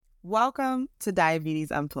Welcome to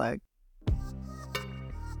Diabetes Unplugged.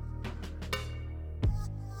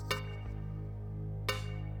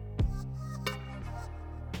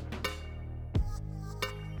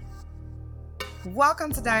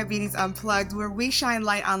 Welcome to Diabetes Unplugged, where we shine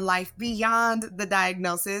light on life beyond the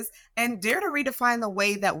diagnosis and dare to redefine the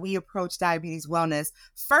way that we approach diabetes wellness.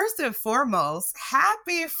 First and foremost,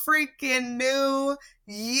 happy freaking new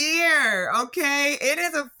year, okay? It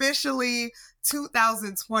is officially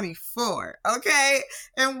 2024, okay?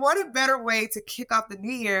 And what a better way to kick off the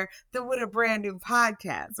new year than with a brand new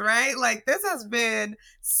podcast, right? Like, this has been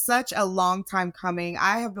such a long time coming.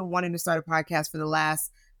 I have been wanting to start a podcast for the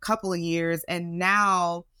last couple of years, and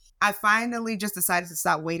now I finally just decided to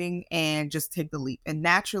stop waiting and just take the leap. And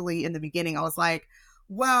naturally, in the beginning, I was like,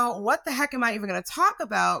 well, what the heck am I even going to talk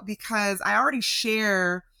about? Because I already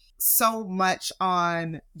share so much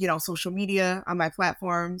on, social media, on my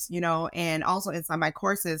platforms, and also inside my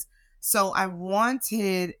courses. So I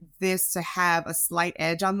wanted this to have a slight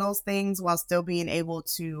edge on those things while still being able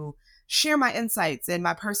to share my insights and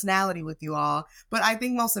my personality with you all. But I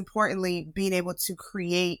think most importantly, being able to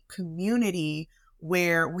create community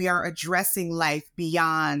where we are addressing life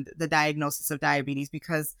beyond the diagnosis of diabetes,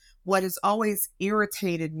 because what has always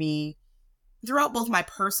irritated me throughout both my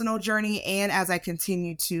personal journey and as I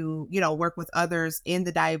continue to, work with others in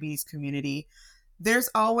the diabetes community, there's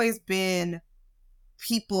always been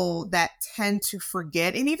people that tend to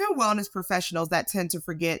forget, and even wellness professionals that tend to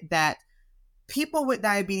forget that people with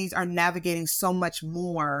diabetes are navigating so much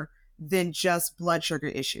more than just blood sugar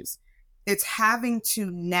issues. It's having to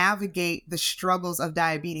navigate the struggles of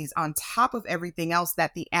diabetes on top of everything else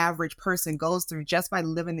that the average person goes through just by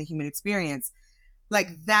living the human experience.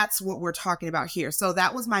 Like, that's what we're talking about here. So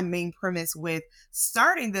that was my main premise with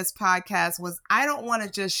starting this podcast, was I don't want to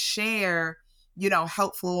just share,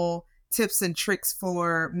 helpful tips and tricks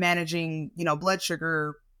for managing, blood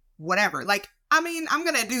sugar, whatever. Like, I'm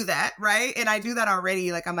going to do that, right? And I do that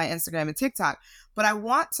already, like on my Instagram and TikTok. But I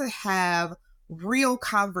want to have real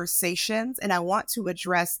conversations, and I want to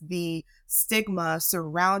address the stigma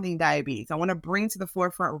surrounding diabetes. I want to bring to the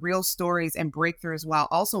forefront real stories and breakthroughs while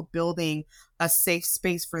also building a safe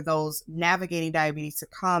space for those navigating diabetes to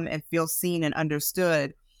come and feel seen and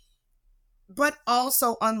understood, but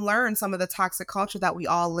also unlearn some of the toxic culture that we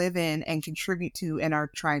all live in and contribute to and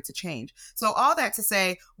are trying to change. So all that to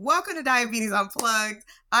say, welcome to Diabetes Unplugged.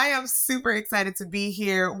 I am super excited to be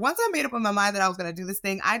here. Once I made up in my mind that I was going to do this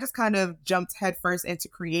thing, I just kind of jumped headfirst into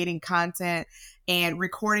creating content and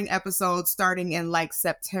recording episodes starting in like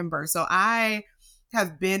September. So I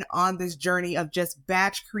have been on this journey of just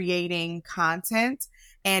batch creating content,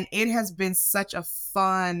 and it has been such a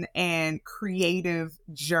fun and creative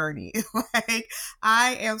journey. Like,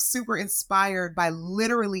 I am super inspired by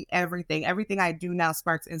literally everything. Everything I do now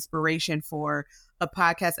sparks inspiration for a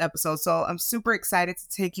podcast episode. So I'm super excited to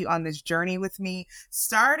take you on this journey with me,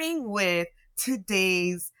 starting with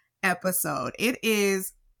today's episode. It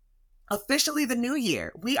is officially the new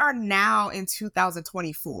year. We are now in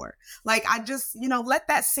 2024. Like, I just, let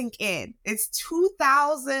that sink in. It's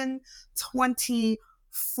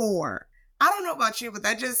 2024. I don't know about you, but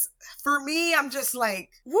for me, I'm just like,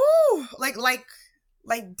 woo, like,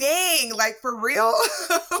 dang, like, for real,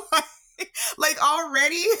 like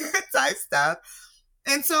already type stuff.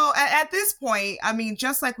 And so at this point,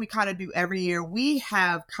 just like we kind of do every year, we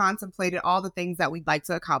have contemplated all the things that we'd like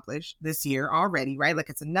to accomplish this year already, right? Like,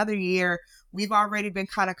 it's another year. We've already been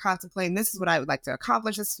kind of contemplating, this is what I would like to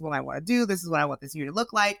accomplish. This is what I want to do. This is what I want this year to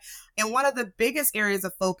look like. And one of the biggest areas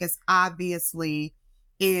of focus, obviously,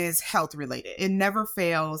 is health related. It never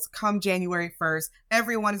fails. Come January 1st,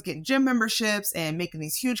 everyone is getting gym memberships and making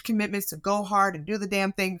these huge commitments to go hard and do the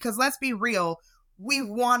damn thing. Because let's be real, we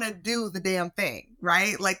want to do the damn thing,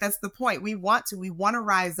 right? Like, that's the point. We want to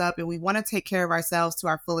rise up and we want to take care of ourselves to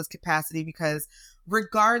our fullest capacity, because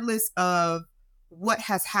regardless of what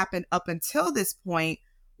has happened up until this point,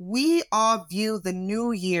 we all view the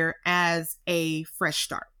new year as a fresh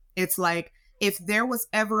start. It's like, if there was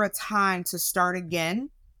ever a time to start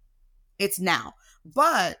again, it's now.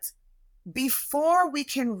 But before we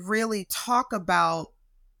can really talk about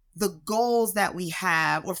the goals that we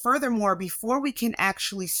have, or furthermore, before we can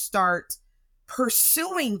actually start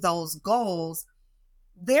pursuing those goals,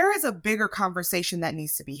 there is a bigger conversation that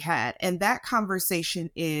needs to be had. And that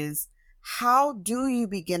conversation is, how do you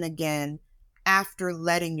begin again after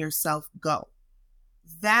letting yourself go?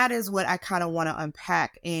 That is what I kind of want to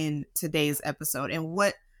unpack in today's episode, and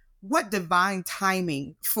what divine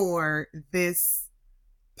timing for this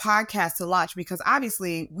podcast to launch, because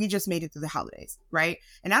obviously we just made it through the holidays, right?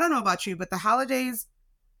 And I don't know about you, but the holidays,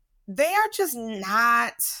 they are just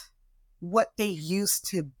not what they used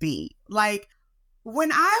to be. Like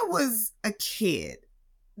when I was a kid,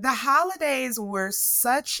 the holidays were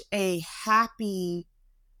such a happy,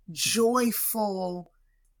 joyful,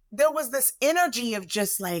 there was this energy of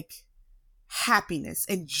just like happiness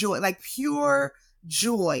and joy, like pure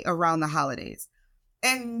joy around the holidays.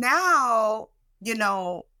 And now,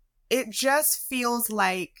 it just feels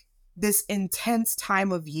like this intense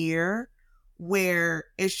time of year where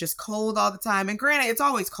it's just cold all the time. And granted, it's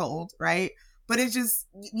always cold, right? But it's just,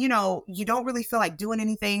 you don't really feel like doing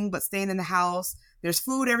anything but staying in the house. There's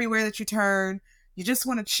food everywhere that you turn. You just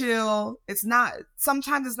want to chill.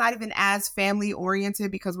 Sometimes it's not even as family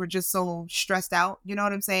oriented because we're just so stressed out. You know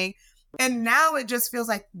what I'm saying? And now it just feels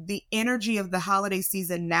like the energy of the holiday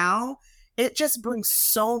season now, it just brings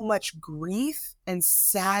so much grief and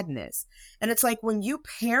sadness. And it's like when you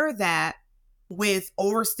pair that with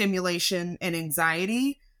overstimulation and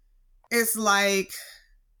anxiety, it's like,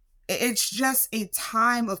 it's just a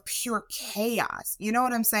time of pure chaos. You know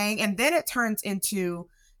what I'm saying? And then it turns into,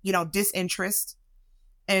 disinterest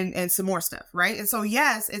and some more stuff, right? And so,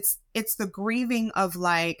 yes, it's the grieving of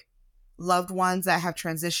like loved ones that have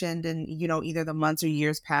transitioned and, either the months or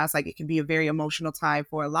years past. Like it can be a very emotional time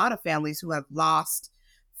for a lot of families who have lost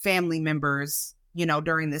family members,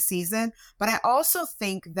 during the season. But I also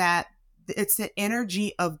think that it's the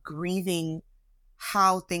energy of grieving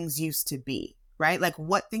how things used to be, right? Like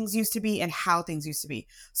what things used to be and how things used to be.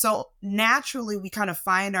 So naturally we kind of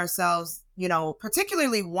find ourselves,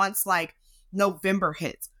 particularly once like November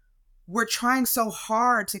hits, we're trying so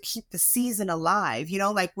hard to keep the season alive,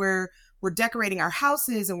 like we're decorating our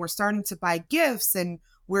houses and we're starting to buy gifts, and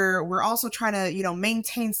we're also trying to,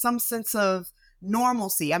 maintain some sense of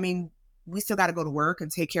normalcy. I mean, we still got to go to work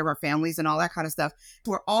and take care of our families and all that kind of stuff.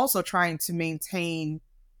 We're also trying to maintain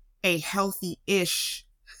a healthy-ish,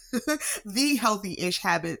 the healthy-ish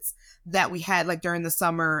habits that we had like during the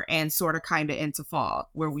summer and sort of kind of into fall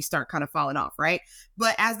where we start kind of falling off, right?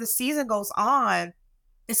 But as the season goes on,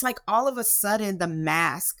 it's like all of a sudden the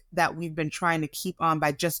mask that we've been trying to keep on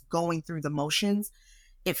by just going through the motions,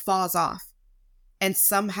 it falls off. And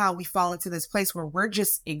somehow we fall into this place where we're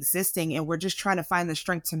just existing and we're just trying to find the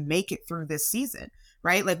strength to make it through this season,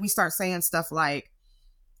 right? Like we start saying stuff like,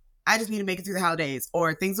 I just need to make it through the holidays,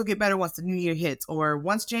 or things will get better once the new year hits, or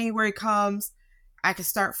once January comes, I can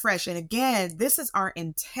start fresh. And again, this is our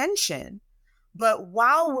intention. But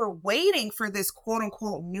while we're waiting for this quote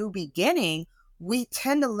unquote new beginning, we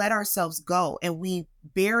tend to let ourselves go and we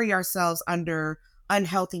bury ourselves under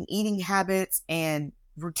unhealthy eating habits and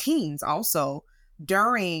routines also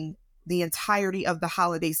during the entirety of the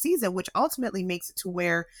holiday season, which ultimately makes it to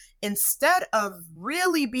where instead of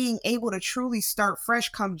really being able to truly start fresh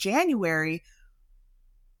come January,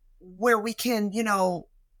 where we can,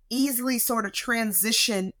 easily sort of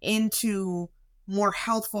transition into more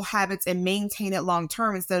healthful habits and maintain it long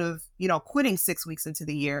term instead of, quitting 6 weeks into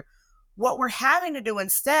the year, what we're having to do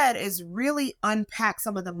instead is really unpack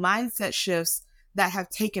some of the mindset shifts that have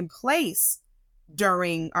taken place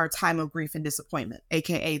during our time of grief and disappointment,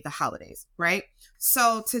 aka the holidays, right?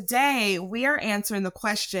 So today we are answering the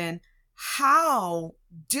question, how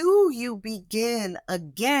do you begin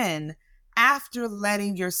again after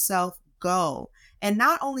letting yourself go? And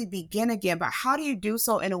not only begin again, but how do you do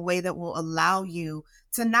so in a way that will allow you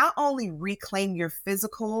to not only reclaim your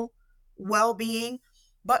physical well-being,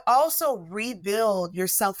 but also rebuild your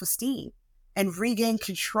self-esteem and regain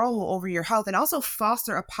control over your health, and also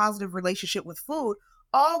foster a positive relationship with food,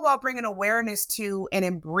 all while bringing awareness to and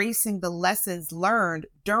embracing the lessons learned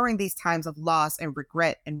during these times of loss and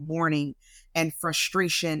regret and mourning and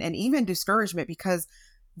frustration and even discouragement, because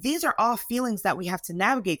these are all feelings that we have to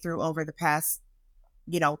navigate through over the past,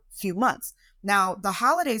 few months. Now, the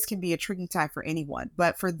holidays can be a tricky time for anyone,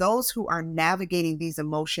 but for those who are navigating these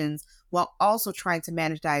emotions while also trying to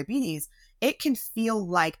manage diabetes, it can feel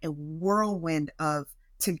like a whirlwind of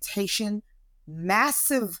temptation,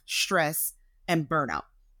 massive stress, and burnout.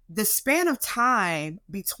 The span of time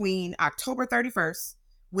between October 31st,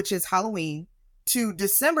 which is Halloween, to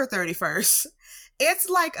December 31st, it's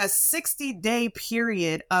like a 60-day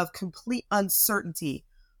period of complete uncertainty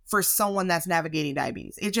for someone that's navigating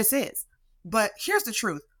diabetes. It just is. But here's the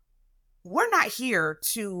truth. We're not here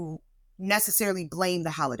to necessarily blame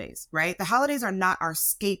the holidays, right? The holidays are not our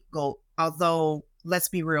scapegoat, although let's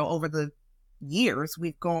be real, over the years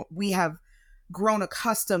we have grown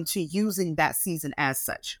accustomed to using that season as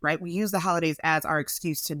such, right? We use the holidays as our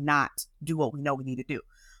excuse to not do what we know we need to do.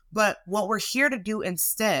 But what we're here to do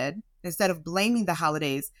instead of blaming the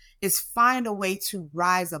holidays, is find a way to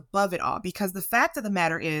rise above it all. Because the fact of the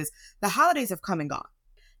matter is, the holidays have come and gone.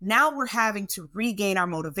 Now we're having to regain our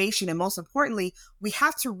motivation. And most importantly, we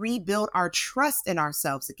have to rebuild our trust in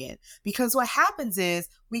ourselves again. Because what happens is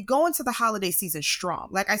we go into the holiday season strong.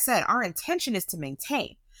 Like I said, our intention is to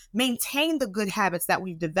maintain the good habits that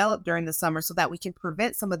we've developed during the summer so that we can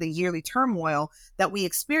prevent some of the yearly turmoil that we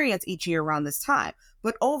experience each year around this time.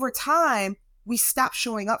 But over time, we stop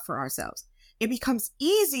showing up for ourselves. It becomes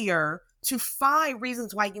easier to find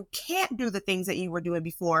reasons why you can't do the things that you were doing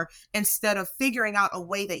before instead of figuring out a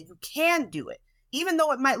way that you can do it, even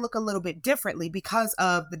though it might look a little bit differently because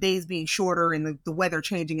of the days being shorter and the weather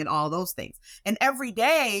changing and all those things. And every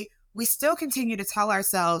day, we still continue to tell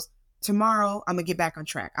ourselves, tomorrow, I'm going to get back on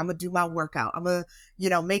track. I'm going to do my workout. I'm going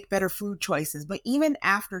to, make better food choices. But even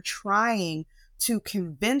after trying to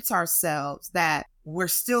convince ourselves that we're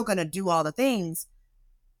still going to do all the things,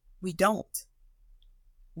 we don't.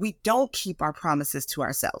 We don't keep our promises to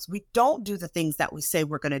ourselves. We don't do the things that we say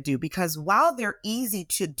we're going to do because while they're easy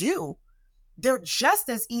to do, they're just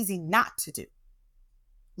as easy not to do.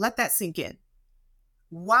 Let that sink in.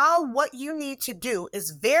 While what you need to do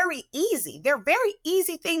is very easy, they're very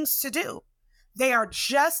easy things to do, they are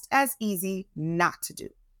just as easy not to do.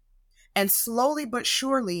 And slowly but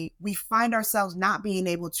surely, we find ourselves not being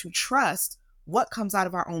able to trust what comes out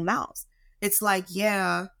of our own mouths. It's like,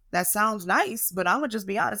 yeah, that sounds nice, but I'm going to just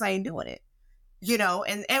be honest, I ain't doing it.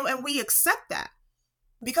 And we accept that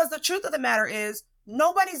because the truth of the matter is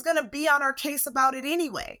nobody's going to be on our case about it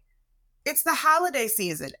anyway. It's the holiday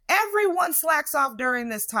season. Everyone slacks off during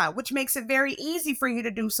this time, which makes it very easy for you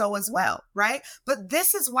to do so as well, right? But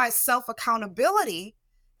this is why self-accountability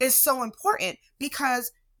is so important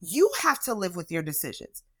because you have to live with your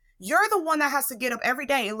decisions. You're the one that has to get up every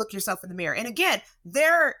day and look yourself in the mirror. And again,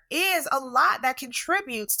 there is a lot that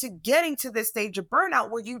contributes to getting to this stage of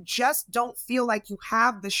burnout where you just don't feel like you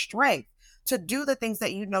have the strength to do the things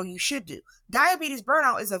that you know you should do. Diabetes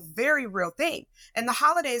burnout is a very real thing. And the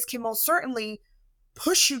holidays can most certainly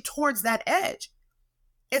push you towards that edge.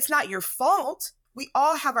 It's not your fault. We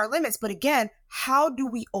all have our limits. But again, how do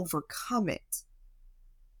we overcome it?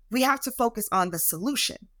 We have to focus on the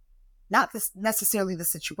solution, not necessarily the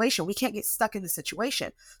situation. We can't get stuck in the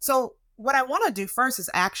situation. So what I want to do first is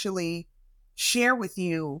actually share with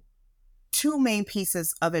you two main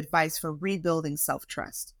pieces of advice for rebuilding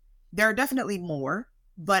self-trust. There are definitely more,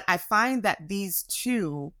 but I find that these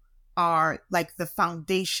two are like the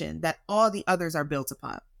foundation that all the others are built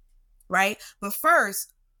upon, right? But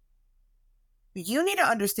first, you need to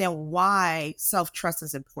understand why self-trust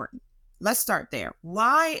is important. Let's start there.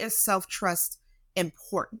 Why is self-trust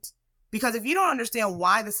important? Because if you don't understand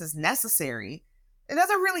why this is necessary, it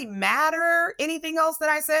doesn't really matter anything else that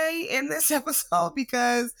I say in this episode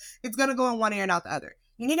because it's going to go in one ear and out the other.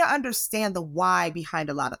 You need to understand the why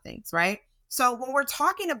behind a lot of things, right? So when we're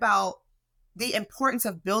talking about the importance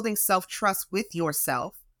of building self-trust with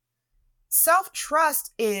yourself,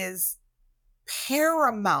 self-trust is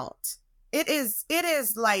paramount. It is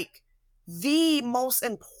like the most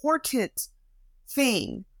important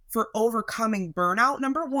thing for overcoming burnout,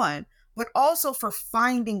 number one, but also for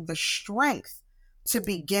finding the strength to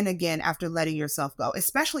begin again after letting yourself go,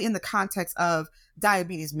 especially in the context of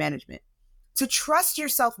diabetes management. To trust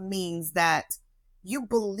yourself means that you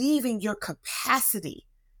believe in your capacity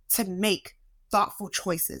to make thoughtful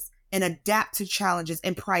choices and adapt to challenges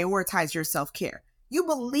and prioritize your self-care. You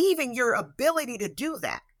believe in your ability to do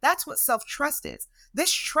that. That's what self-trust is.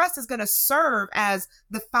 This trust is going to serve as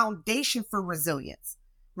the foundation for resilience,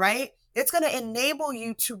 right? It's going to enable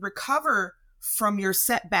you to recover from your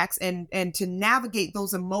setbacks and to navigate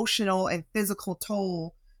those emotional and physical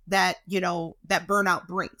toll that, that burnout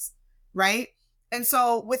brings, right? And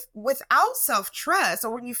so without self-trust,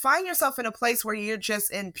 or when you find yourself in a place where you're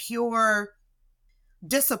just in pure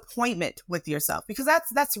disappointment with yourself, because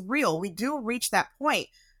that's real. We do reach that point.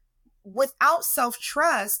 Without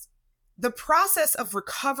self-trust, the process of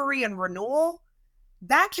recovery and renewal,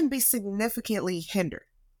 that can be significantly hindered.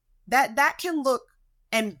 That can look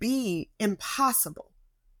and be impossible,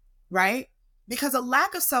 right? Because a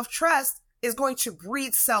lack of self-trust is going to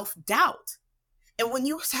breed self-doubt. And when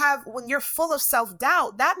you're full of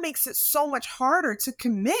self-doubt, that makes it so much harder to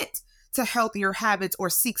commit to healthier habits or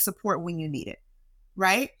seek support when you need it,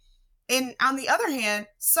 right? And on the other hand,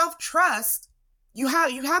 self-trust, you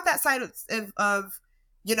have that side of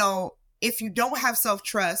if you don't have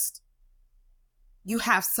self-trust, you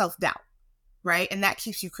have self-doubt, right? And that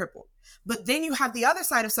keeps you crippled. But then you have the other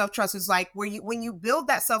side of self-trust is like when you build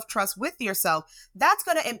that self-trust with yourself, that's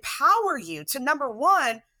going to empower you to, number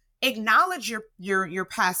one, acknowledge your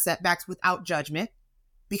past setbacks without judgment,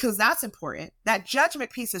 because that's important. That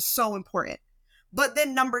judgment piece is so important. But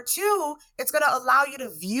then number two, it's going to allow you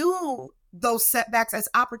to view those setbacks as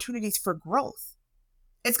opportunities for growth.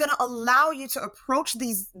 It's going to allow you to approach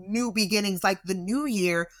these new beginnings, like the new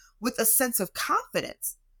year, with a sense of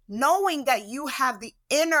confidence, knowing that you have the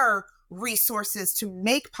inner resources to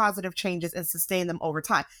make positive changes and sustain them over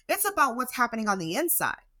time. It's about what's happening on the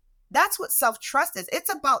inside. That's what self-trust is.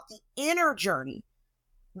 It's about the inner journey.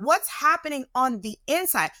 What's happening on the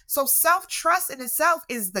inside. So self-trust in itself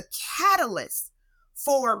is the catalyst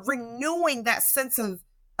for renewing that sense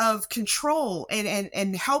of control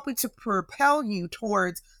and helping to propel you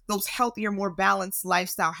towards those healthier, more balanced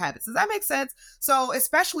lifestyle habits. Does that make sense? So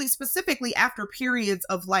especially specifically after periods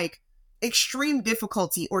of like extreme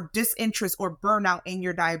difficulty or disinterest or burnout in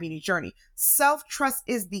your diabetes journey, self-trust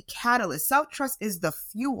is the catalyst. Self-trust is the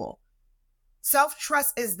fuel.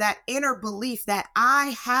 Self-trust is that inner belief that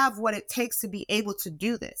I have what it takes to be able to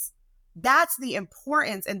do this. That's the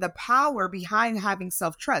importance and the power behind having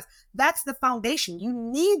self-trust. That's the foundation. You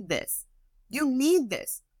need this. You need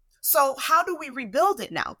this. So how do we rebuild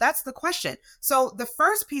it now? That's the question. So the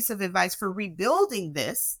first piece of advice for rebuilding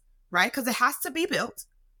this, right? Because it has to be built.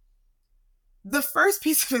 The first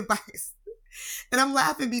piece of advice, and I'm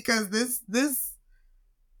laughing because this,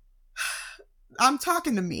 I'm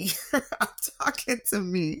talking to me. I'm talking to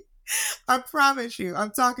me. I promise you,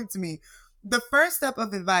 I'm talking to me. The first step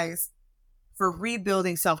of advice for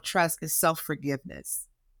rebuilding self-trust is self-forgiveness.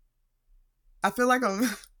 I feel like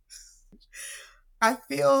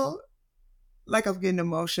I'm getting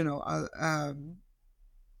emotional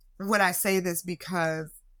when I say this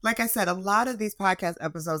because, like I said, a lot of these podcast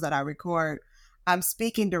episodes that I record, I'm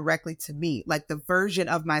speaking directly to me, like the version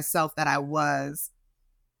of myself that I was,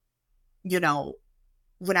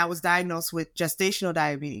 when I was diagnosed with gestational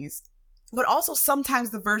diabetes, but also sometimes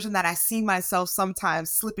the version that I see myself sometimes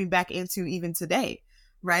slipping back into even today,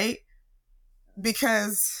 right?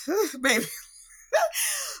 Because, baby,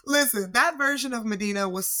 listen, that version of Medina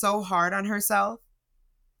was so hard on herself.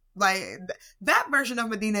 Like that version of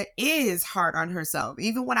Medina is hard on herself.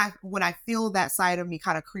 Even when I feel that side of me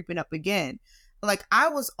kind of creeping up again, like I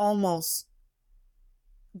was almost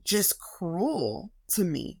just cruel to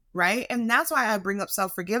me, right? And that's why I bring up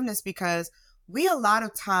self-forgiveness, because we a lot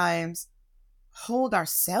of times hold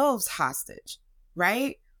ourselves hostage,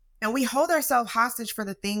 right? And we hold ourselves hostage for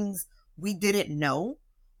the things we didn't know,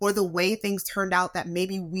 or the way things turned out that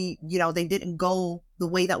maybe they didn't go the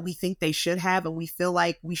way that we think they should have. And we feel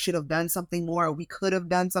like we should have done something more, or we could have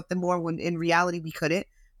done something more, when in reality we couldn't.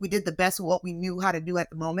 We did the best of what we knew how to do at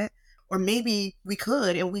the moment. Or maybe we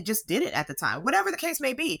could and we just did it at the time, whatever the case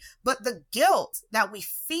may be. But the guilt that we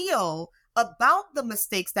feel about the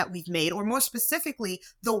mistakes that we've made, or more specifically,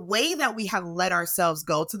 the way that we have let ourselves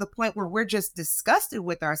go to the point where we're just disgusted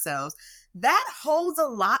with ourselves, that holds a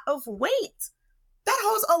lot of weight. That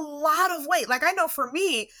holds a lot of weight. Like I know for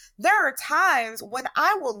me, there are times when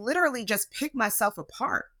I will literally just pick myself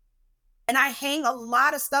apart. And I hang a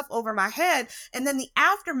lot of stuff over my head. And then the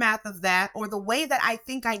aftermath of that, or the way that I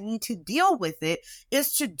think I need to deal with it,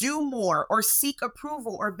 is to do more or seek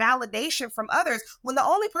approval or validation from others, when the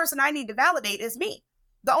only person I need to validate is me.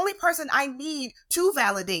 The only person I need to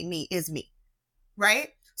validate me is me, right?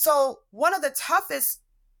 So one of the toughest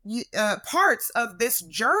parts of this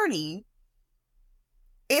journey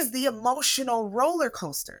is the emotional roller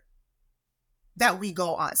coaster that we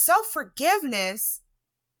go on. Self-forgiveness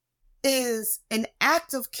is an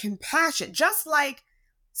act of compassion, just like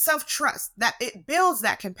self-trust, that it builds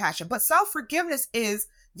that compassion. But self-forgiveness is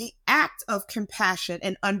the act of compassion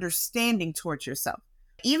and understanding towards yourself,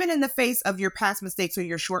 even in the face of your past mistakes or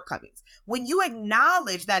your shortcomings. When you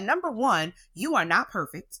acknowledge that, number one, you are not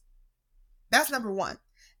perfect. That's number one.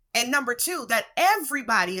 And number two, that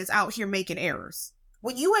everybody is out here making errors.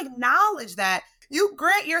 When you acknowledge that, you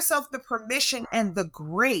grant yourself the permission and the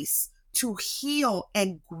grace to heal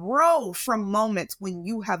and grow from moments when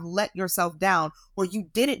you have let yourself down, or you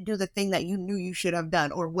didn't do the thing that you knew you should have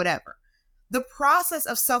done, or whatever. The process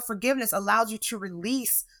of self-forgiveness allows you to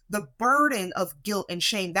release the burden of guilt and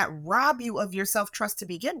shame that rob you of your self-trust to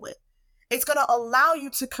begin with. It's going to allow you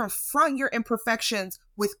to confront your imperfections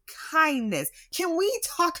with kindness. Can we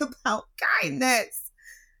talk about kindness?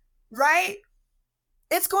 Right?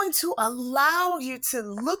 It's going to allow you to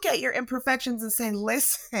look at your imperfections and say,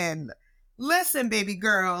 listen, baby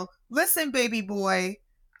girl, listen, baby boy,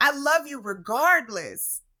 I love you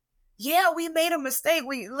regardless. Yeah, we made a mistake.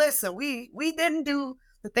 We didn't do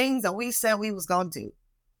the things that we said we was going to do.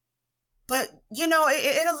 But,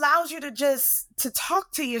 it allows you to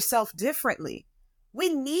talk to yourself differently.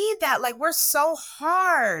 We need that. Like, we're so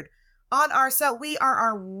hard on ourselves. We are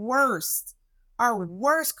our worst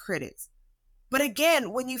critics. But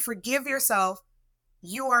again, when you forgive yourself,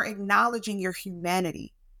 you are acknowledging your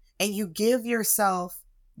humanity and you give yourself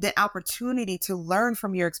the opportunity to learn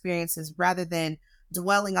from your experiences rather than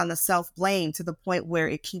dwelling on the self-blame to the point where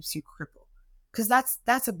it keeps you crippled. Because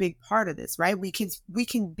that's a big part of this, right? We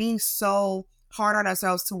can be so hard on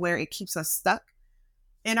ourselves to where it keeps us stuck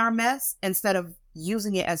in our mess instead of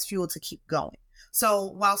using it as fuel to keep going. So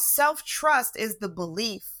while self-trust is the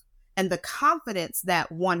belief and the confidence that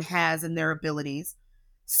one has in their abilities,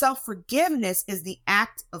 self-forgiveness is the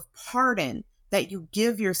act of pardon that you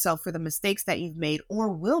give yourself for the mistakes that you've made or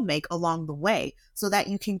will make along the way so that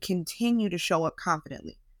you can continue to show up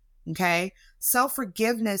confidently. Okay?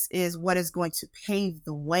 Self-forgiveness is what is going to pave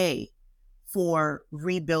the way for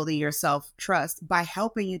rebuilding your self-trust by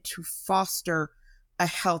helping you to foster a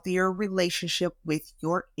healthier relationship with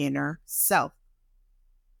your inner self.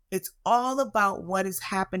 It's all about what is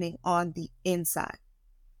happening on the inside.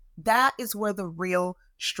 That is where the real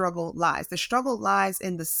struggle lies. The struggle lies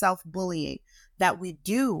in the self-bullying that we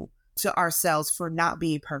do to ourselves for not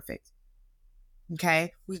being perfect.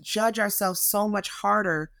 Okay? We judge ourselves so much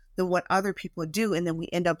harder than what other people do, and then we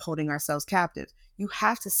end up holding ourselves captive. You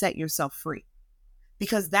have to set yourself free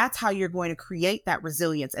because that's how you're going to create that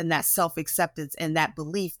resilience and that self-acceptance and that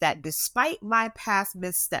belief that despite my past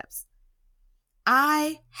missteps,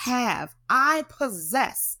 I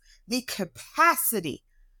possess the capacity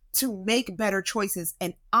to make better choices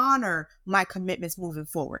and honor my commitments moving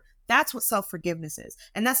forward. That's what self-forgiveness is.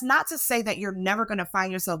 And that's not to say that you're never going to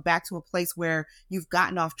find yourself back to a place where you've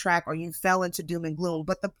gotten off track or you fell into doom and gloom.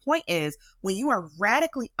 But the point is, when you are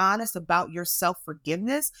radically honest about your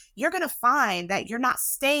self-forgiveness, you're going to find that you're not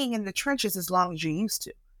staying in the trenches as long as you used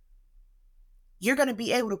to. You're going to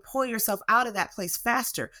be able to pull yourself out of that place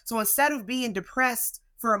faster. So instead of being depressed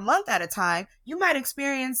for a month at a time, you might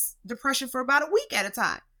experience depression for about a week at a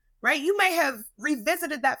time, right? You may have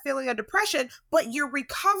revisited that feeling of depression, but you're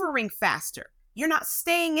recovering faster. You're not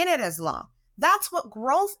staying in it as long. That's what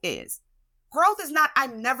growth is. Growth is not,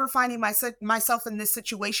 I'm never finding myself in this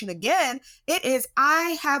situation again. It is,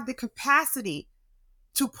 I have the capacity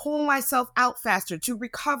to pull myself out faster, to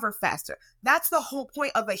recover faster. That's the whole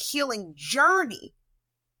point of a healing journey,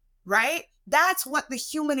 right? That's what the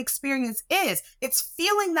human experience is. It's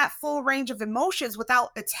feeling that full range of emotions without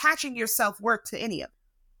attaching your self-worth to any of it.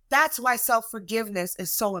 That's why self-forgiveness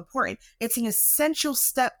is so important. It's an essential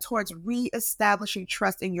step towards reestablishing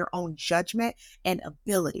trust in your own judgment and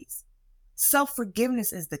abilities.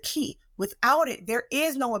 Self-forgiveness is the key. Without it, there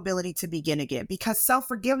is no ability to begin again because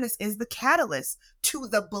self-forgiveness is the catalyst to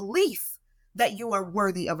the belief that you are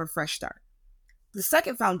worthy of a fresh start. The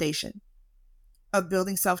second foundation of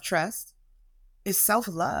building self-trust is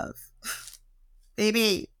self-love.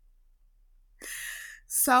 Baby.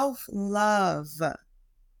 Self-love.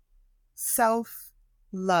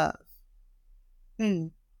 Self-love.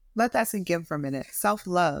 Let that sink in for a minute.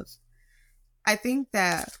 Self-love. I think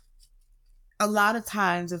that a lot of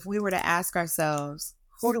times, if we were to ask ourselves,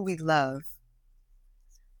 who do we love?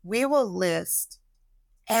 We will list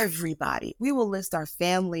everybody. We will list our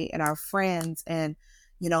family and our friends and,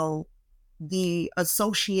 the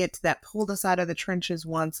associates that pulled us out of the trenches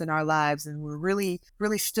once in our lives and were really,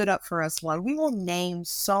 really stood up for us once. We will name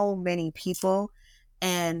so many people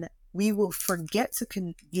and we will forget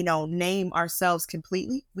to, name ourselves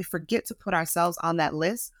completely. We forget to put ourselves on that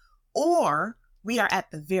list, or we are at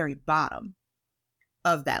the very bottom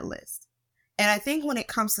of that list. And I think when it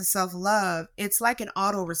comes to self-love, it's like an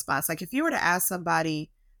auto response. Like if you were to ask somebody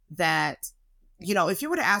that, if you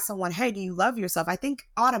were to ask someone, hey, do you love yourself? I think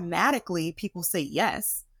automatically people say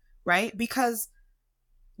yes, right? Because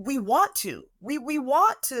we want to. We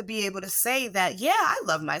want to be able to say that, yeah, I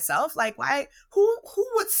love myself. Like who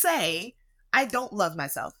would say I don't love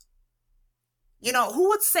myself? Who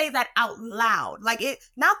would say that out loud? Like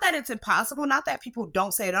not that it's impossible, not that people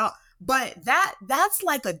don't say it at all. But that's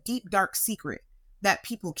like a deep, dark secret that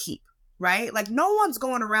people keep, right? Like no one's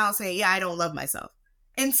going around saying, yeah, I don't love myself.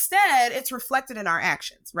 Instead, it's reflected in our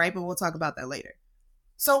actions, right? But we'll talk about that later.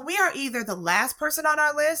 So we are either the last person on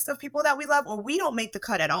our list of people that we love, or we don't make the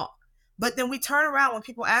cut at all. But then we turn around when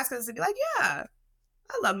people ask us to be like, yeah,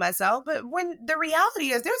 I love myself. But when the reality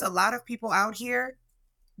is there's a lot of people out here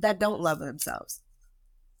that don't love themselves.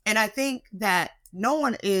 And I think that no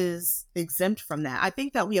one is exempt from that. I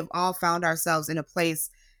think that we have all found ourselves in a place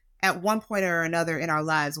at one point or another in our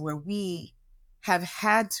lives where we have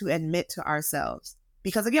had to admit to ourselves,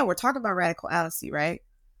 because again, we're talking about radical honesty, right?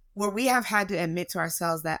 Where we have had to admit to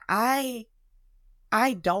ourselves that I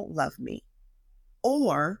don't love me,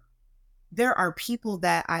 or there are people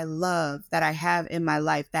that I love, that I have in my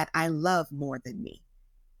life that I love more than me.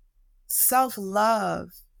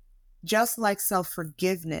 Self-love, just like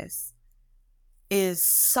self-forgiveness, it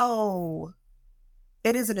is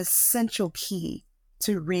an essential key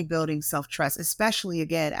to rebuilding self-trust, especially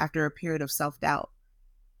again after a period of self-doubt.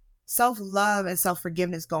 Self-love and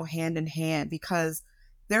self-forgiveness go hand in hand because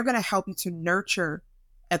they're going to help you to nurture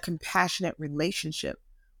a compassionate relationship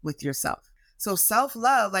with yourself. So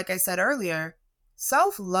self-love, like I said earlier,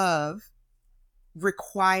 self-love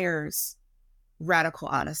requires radical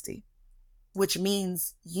honesty, which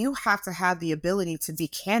means you have to have the ability to be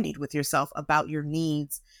candid with yourself about your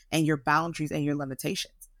needs and your boundaries and your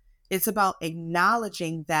limitations. It's about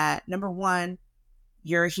acknowledging that, number one,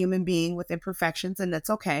 you're a human being with imperfections, and that's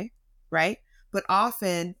okay, right? But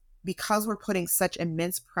often, because we're putting such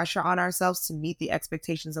immense pressure on ourselves to meet the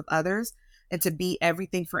expectations of others and to be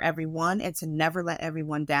everything for everyone and to never let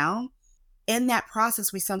everyone down, in that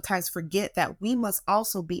process, we sometimes forget that we must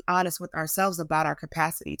also be honest with ourselves about our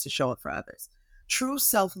capacity to show up for others. True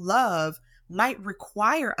self-love might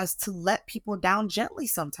require us to let people down gently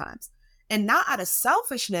sometimes, and not out of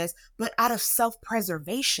selfishness, but out of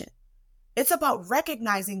self-preservation. It's about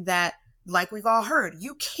recognizing that, like we've all heard,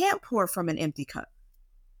 you can't pour from an empty cup.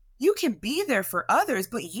 You can be there for others,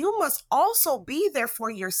 but you must also be there for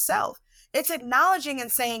yourself. It's acknowledging and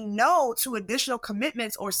saying no to additional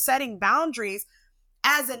commitments or setting boundaries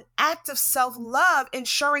as an act of self-love,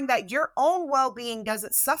 ensuring that your own well-being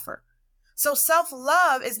doesn't suffer. So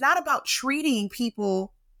self-love is not about treating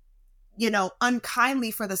people,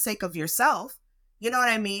 unkindly for the sake of yourself. You know what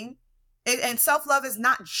I mean? And self-love is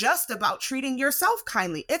not just about treating yourself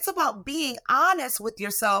kindly. It's about being honest with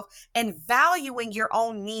yourself and valuing your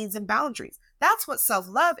own needs and boundaries. That's what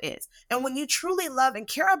self-love is. And when you truly love and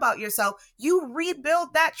care about yourself, you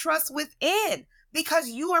rebuild that trust within because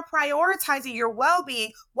you are prioritizing your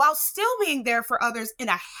well-being while still being there for others in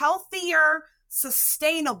a healthier,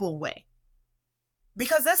 sustainable way.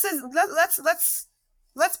 Because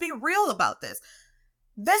let's be real about this.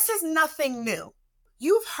 This is nothing new.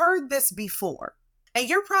 You've heard this before, and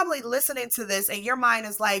you're probably listening to this and your mind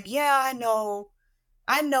is like, yeah, I know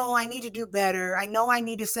I need to do better. I know I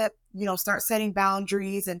need to start setting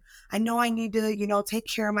boundaries, and I know I need to, take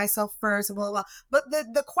care of myself first, blah, blah, blah. But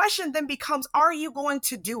the question then becomes, are you going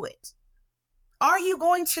to do it? Are you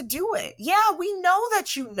going to do it? Yeah, we know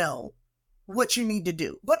that you know what you need to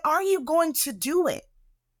do, but are you going to do it?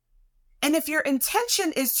 And if your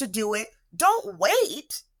intention is to do it, don't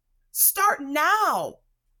wait. Start now.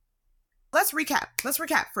 Let's recap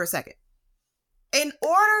for a second. In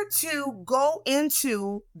order to go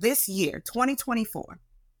into this year, 2024,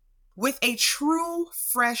 with a true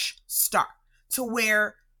fresh start to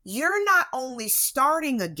where you're not only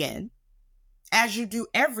starting again, as you do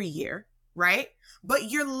every year, right? But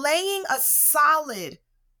you're laying a solid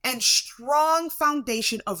and strong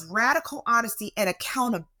foundation of radical honesty and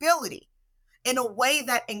accountability in a way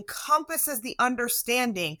that encompasses the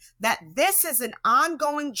understanding that this is an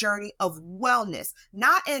ongoing journey of wellness,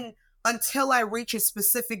 not an until I reach a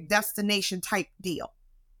specific destination type deal.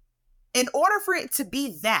 In order for it to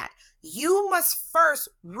be that, you must first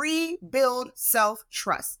rebuild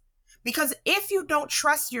self-trust. Because if you don't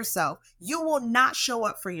trust yourself, you will not show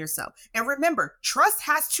up for yourself. And remember, trust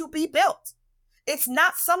has to be built. It's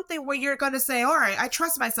not something where you're going to say, all right, I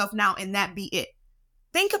trust myself now, and that be it.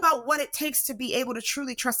 Think about what it takes to be able to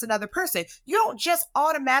truly trust another person. You don't just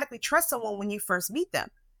automatically trust someone when you first meet them.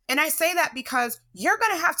 And I say that because you're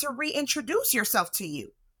going to have to reintroduce yourself to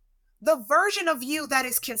you. The version of you that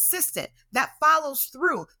is consistent, that follows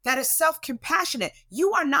through, that is self-compassionate.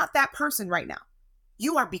 You are not that person right now.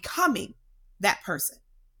 You are becoming that person.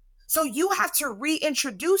 So you have to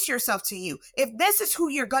reintroduce yourself to you. If this is who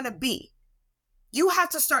you're going to be, you have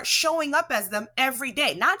to start showing up as them every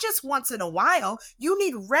day, not just once in a while. You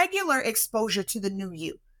need regular exposure to the new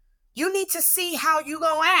you. You need to see how you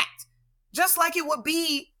gonna act, just like it would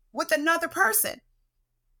be with another person.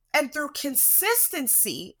 And through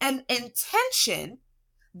consistency and intention,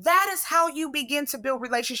 that is how you begin to build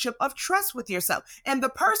relationship of trust with yourself. And the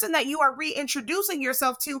person that you are reintroducing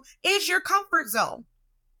yourself to is your comfort zone.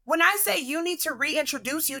 When I say you need to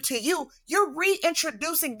reintroduce you to you, you're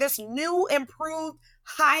reintroducing this new, improved,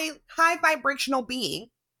 high vibrational being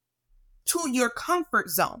to your comfort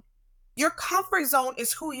zone. Your comfort zone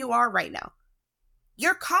is who you are right now.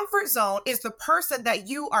 Your comfort zone is the person that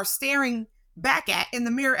you are staring back at in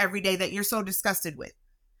the mirror every day that you're so disgusted with.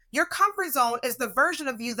 Your comfort zone is the version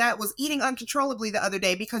of you that was eating uncontrollably the other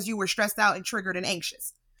day because you were stressed out and triggered and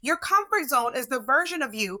anxious. Your comfort zone is the version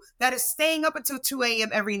of you that is staying up until 2 a.m.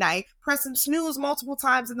 every night, pressing snooze multiple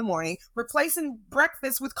times in the morning, replacing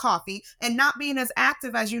breakfast with coffee, and not being as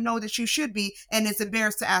active as you know that you should be, and is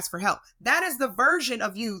embarrassed to ask for help. That is the version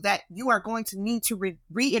of you that you are going to need to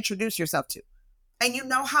reintroduce yourself to. And you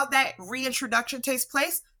know how that reintroduction takes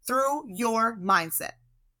place? Through your mindset.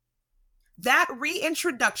 That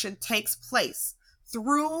reintroduction takes place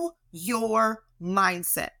through your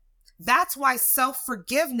mindset. That's why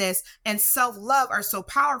self-forgiveness and self-love are so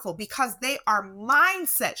powerful, because they are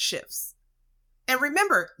mindset shifts. And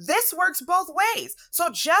remember, this works both ways. So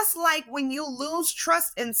just like when you lose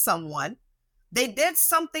trust in someone, they did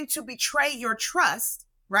something to betray your trust,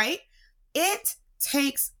 right? It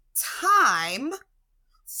takes time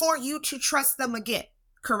for you to trust them again,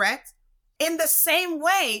 correct? In the same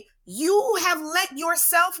way, you have let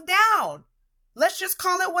yourself down. Let's just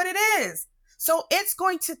call it what it is. So it's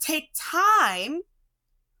going to take time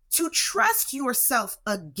to trust yourself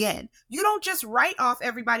again. You don't just write off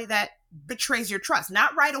everybody that betrays your trust.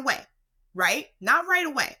 Not right away, right? Not right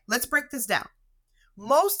away. Let's break this down.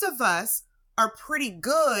 Most of us are pretty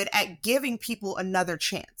good at giving people another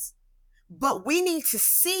chance, but we need to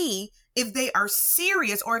see if they are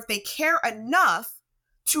serious or if they care enough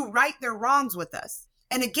to right their wrongs with us.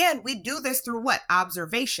 And again, we do this through what?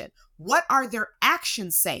 Observation. What are their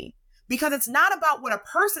actions saying? Because it's not about what a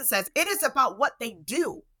person says, it is about what they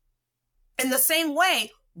do. In the same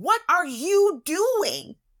way, what are you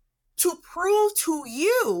doing to prove to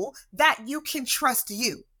you that you can trust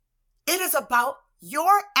you? It is about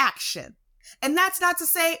your action. And that's not to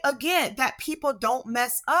say, again, that people don't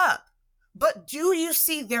mess up, but do you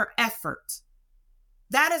see their effort?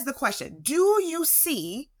 That is the question. Do you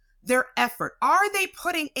see their effort? Are they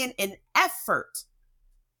putting in an effort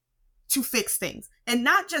to fix things? And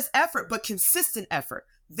not just effort, but consistent effort.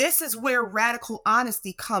 This is where radical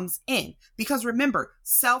honesty comes in. Because remember,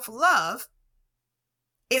 self-love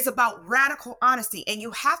is about radical honesty. And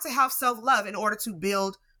you have to have self-love in order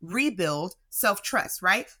to rebuild self-trust,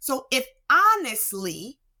 right? So if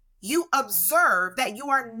honestly you observe that you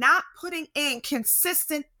are not putting in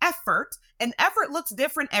consistent effort, and effort looks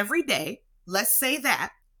different every day, let's say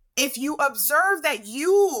that. If you observe that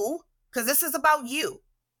because this is about you,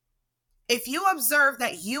 if you observe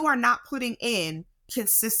that you are not putting in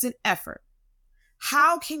consistent effort,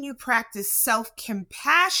 how can you practice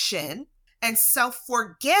self-compassion and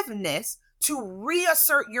self-forgiveness to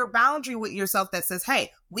reassert your boundary with yourself that says,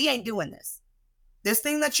 hey, we ain't doing this. This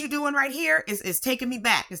thing that you're doing right here is taking me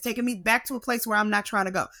back. It's taking me back to a place where I'm not trying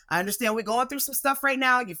to go. I understand we're going through some stuff right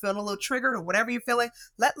now. You're feeling a little triggered or whatever you're feeling.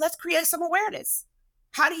 Let's create some awareness.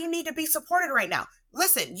 How do you need to be supported right now?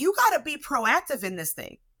 Listen, you got to be proactive in this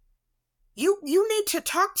thing. You need to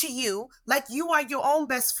talk to you like you are your own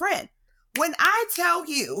best friend. When I tell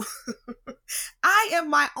you, I am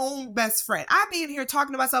my own best friend, I be in here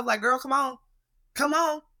talking to myself like, girl, come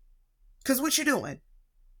on. Because what you doing?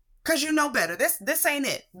 Because you know better. This ain't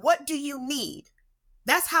it. What do you need?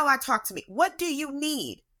 That's how I talk to me. What do you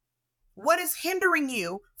need? What is hindering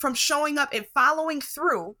you from showing up and following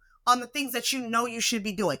through on the things that you know you should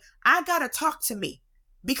be doing? I got to talk to me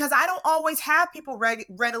because I don't always have people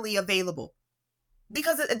readily available.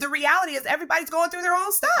 Because the reality is everybody's going through their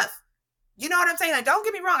own stuff. You know what I'm saying? Like, don't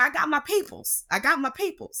get me wrong. I got my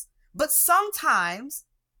peoples. But sometimes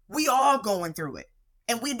we all going through it.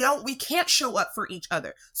 And we can't show up for each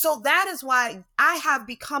other. So that is why I have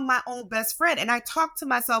become my own best friend. And I talk to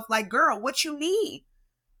myself like, girl, what you need?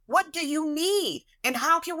 What do you need? And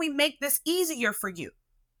how can we make this easier for you?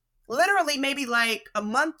 Literally maybe like a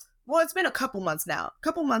month. Well, it's been a couple months now. A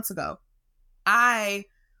couple months ago, I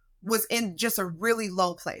was in just a really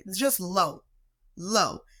low place, just low.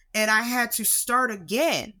 And I had to start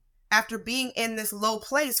again after being in this low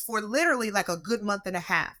place for literally like a good month and a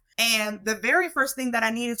half. And the very first thing that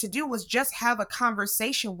I needed to do was just have a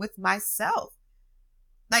conversation with myself.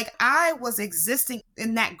 Like I was existing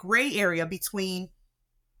in that gray area between,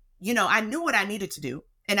 I knew what I needed to do.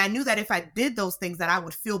 And I knew that if I did those things that I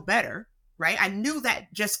would feel better, right? I knew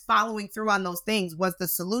that just following through on those things was the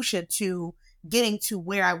solution to getting to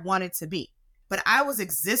where I wanted to be. But I was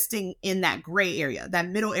existing in that gray area, that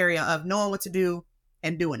middle area of knowing what to do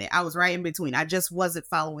and doing it. I was right in between. I just wasn't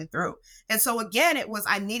following through. And so again,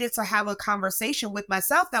 I needed to have a conversation with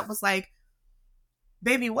myself that was like,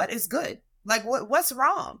 baby, what is good? Like what's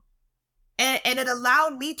wrong? And it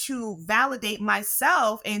allowed me to validate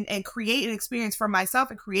myself and create an experience for myself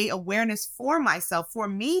and create awareness for myself, for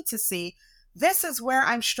me to see this is where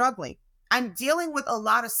I'm struggling. I'm dealing with a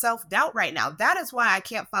lot of self-doubt right now. That is why I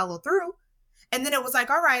can't follow through. And then it was like,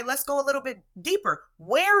 all right, let's go a little bit deeper.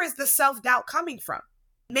 Where is the self-doubt coming from?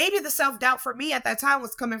 Maybe the self-doubt for me at that time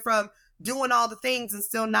was coming from doing all the things and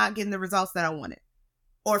still not getting the results that I wanted,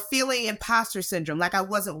 or feeling imposter syndrome, like I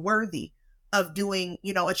wasn't worthy of doing,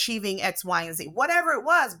 achieving X, Y, and Z, whatever it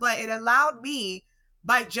was. But it allowed me,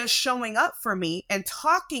 by just showing up for me and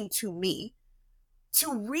talking to me,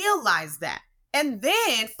 to realize that, and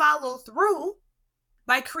then follow through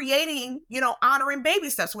by creating, honoring baby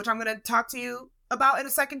steps, which I'm going to talk to you about in a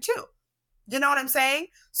second too. You know what I'm saying?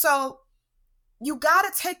 So you got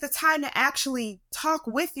to take the time to actually talk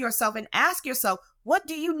with yourself and ask yourself, what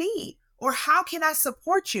do you need? Or how can I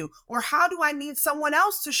support you? Or how do I need someone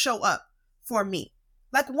else to show up for me?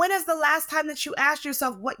 Like, when is the last time that you asked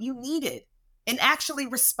yourself what you needed and actually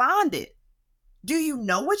responded? Do you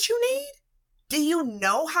know what you need? Do you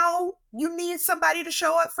know how you need somebody to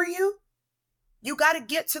show up for you? You got to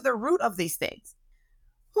get to the root of these things.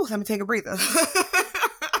 Whew, let me take a breather.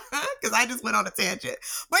 Because I just went on a tangent.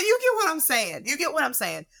 But you get what I'm saying. You get what I'm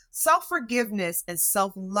saying. Self-forgiveness and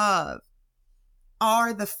self-love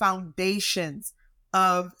are the foundations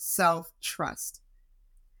of self-trust.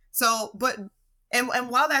 So, and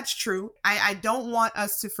while that's true, I don't want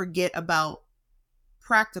us to forget about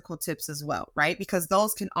practical tips as well, right? Because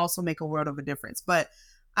those can also make a world of a difference. But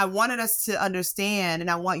I wanted us to understand, and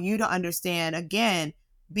I want you to understand, again,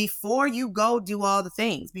 before you go do all the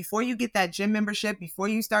things, before you get that gym membership, before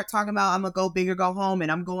you start talking about, I'm going to go big or go home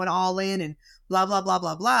and I'm going all in and blah, blah, blah,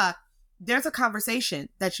 blah, blah, there's a conversation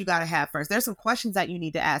that you got to have first. There's some questions that you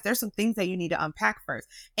need to ask. There's some things that you need to unpack first.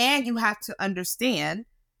 And you have to understand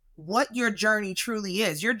what your journey truly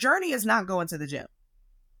is. Your journey is not going to the gym.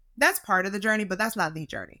 That's part of the journey, but that's not the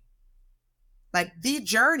journey. Like, the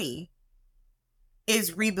journey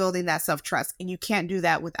is rebuilding that self-trust. And you can't do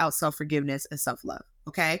that without self-forgiveness and self-love.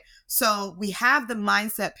 Okay. So we have the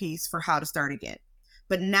mindset piece for how to start again.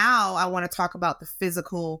 But now I want to talk about the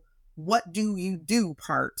physical, what do you do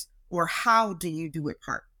part, or how do you do it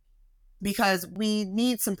part? Because we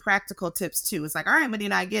need some practical tips too. It's like, all right,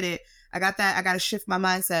 Medina, I get it. I got that. I got to shift my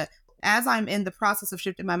mindset. As I'm in the process of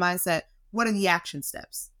shifting my mindset, what are the action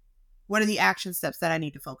steps? What are the action steps that I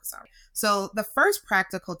need to focus on? So the first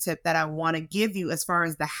practical tip that I want to give you as far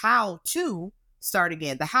as the how to start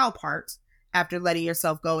again, the how part after letting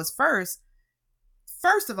yourself go, is first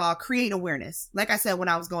of all, create awareness. Like I said, when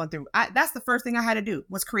I was going through, that's the first thing I had to do,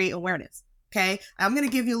 was create awareness. Okay. I'm going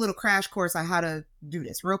to give you a little crash course on how to do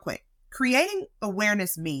this real quick. Creating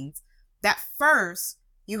awareness means that first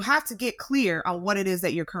you have to get clear on what it is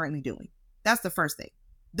that you're currently doing. That's the first thing.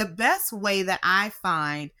 The best way that I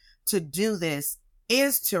find to do this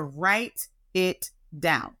is to write it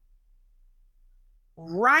down.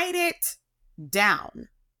 Write it down.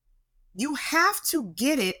 You have to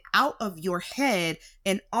get it out of your head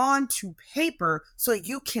and onto paper so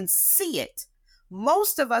you can see it.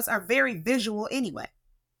 Most of us are very visual anyway.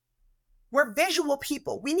 We're visual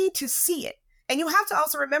people. We need to see it. And you have to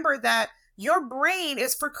also remember that your brain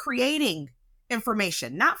is for creating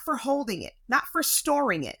information, not for holding it, not for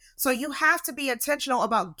storing it. So you have to be intentional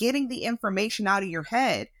about getting the information out of your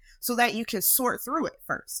head so that you can sort through it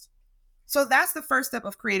first. So that's the first step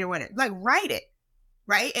of creating awareness. Like, write it,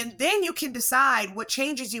 right? And then you can decide what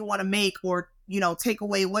changes you want to make, or, take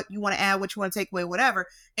away what you want to add, what you want to take away, whatever,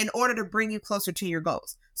 in order to bring you closer to your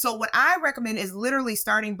goals. So what I recommend is literally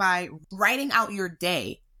starting by writing out your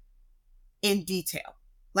day in detail.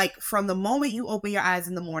 Like, from the moment you open your eyes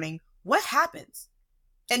in the morning, what happens?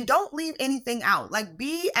 And don't leave anything out. Like,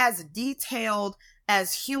 be as detailed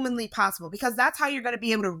as humanly possible, because that's how you're going to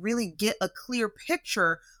be able to really get a clear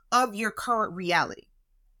picture of your current reality.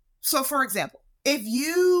 So, for example, if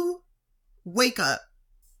you wake up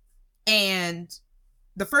and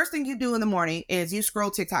the first thing you do in the morning is you scroll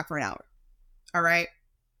TikTok for an hour, all right?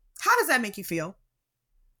 How does that make you feel?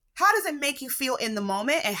 How does it make you feel in the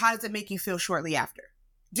moment, and how does it make you feel shortly after?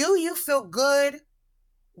 Do you feel good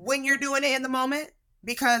when you're doing it in the moment?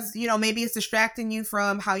 Because, maybe it's distracting you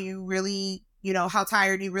from how you really, how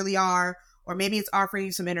tired you really are, or maybe it's offering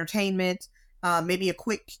you some entertainment, maybe a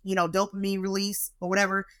quick, dopamine release or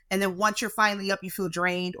whatever. And then once you're finally up, you feel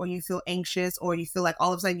drained, or you feel anxious, or you feel like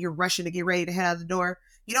all of a sudden you're rushing to get ready to head out the door.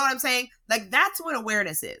 You know what I'm saying? Like, that's what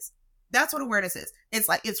awareness is. That's what awareness is. It's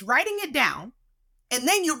like, it's writing it down, and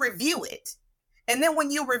then you review it. And then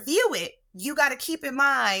when you review it, you got to keep in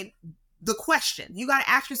mind the question. You got to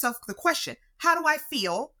ask yourself the question: how do I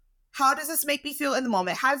feel? How does this make me feel in the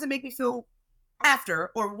moment? How does it make me feel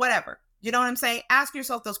after, or whatever? You know what I'm saying? Ask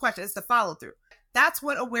yourself those questions. It's the follow through. That's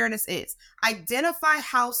what awareness is. Identify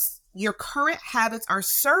how your current habits are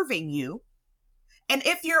serving you. And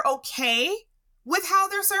if you're okay with how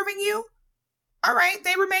they're serving you, all right,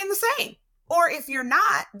 they remain the same. Or if you're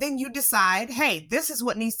not, then you decide, hey, this is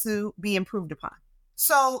what needs to be improved upon.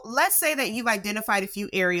 So let's say that you've identified a few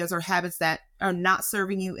areas or habits that are not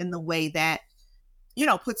serving you in the way that,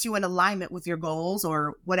 puts you in alignment with your goals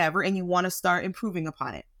or whatever, and you want to start improving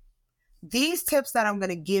upon it. These tips that I'm going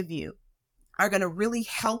to give you are going to really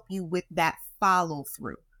help you with that follow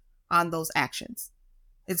through on those actions.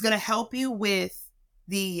 It's going to help you with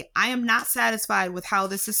I am not satisfied with how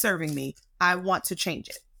this is serving me. I want to change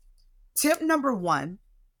it. Tip number 1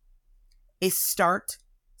 is start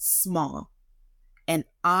small and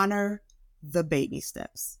honor the baby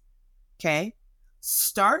steps. Okay?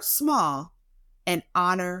 Start small and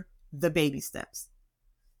honor the baby steps.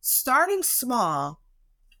 Starting small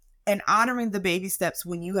and honoring the baby steps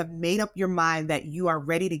when you have made up your mind that you are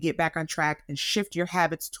ready to get back on track and shift your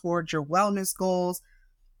habits towards your wellness goals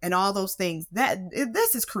and all those things,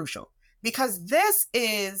 this is crucial, because this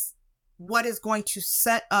is what is going to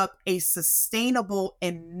set up a sustainable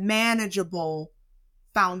and manageable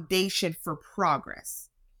foundation for progress.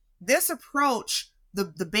 This approach,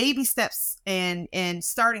 the baby steps and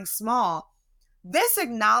starting small, this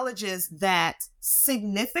acknowledges that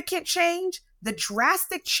significant change, the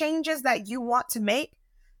drastic changes that you want to make,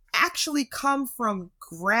 actually come from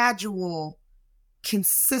gradual,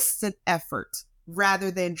 consistent effort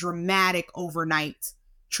rather than dramatic overnight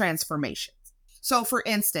transformations. So for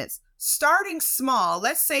instance, starting small,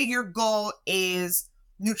 let's say your goal is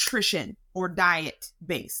nutrition or diet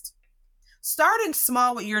based. Starting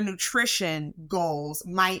small with your nutrition goals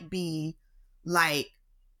might be like,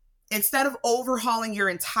 instead of overhauling your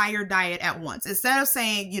entire diet at once, instead of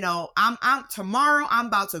saying, tomorrow I'm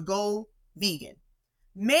about to go vegan,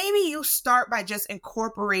 maybe you start by just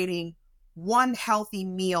incorporating one healthy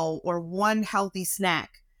meal or one healthy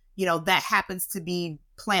snack, that happens to be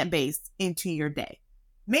plant-based into your day.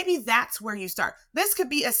 Maybe that's where you start. This could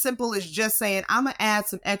be as simple as just saying, I'm going to add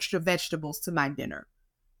some extra vegetables to my dinner.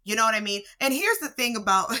 You know what I mean? And here's the thing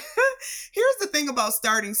about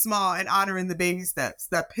starting small and honoring the baby steps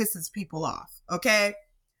that pisses people off. Okay.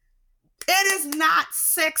 It is not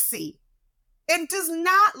sexy. It does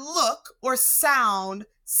not look or sound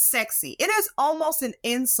sexy. It is almost an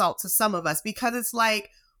insult to some of us, because it's like,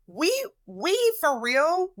 we for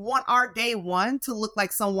real want our day 1 to look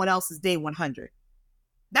like someone else's day 100.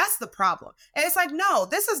 That's the problem. And it's like, no,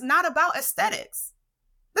 this is not about aesthetics.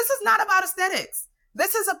 This is not about aesthetics.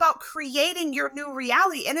 This is about creating your new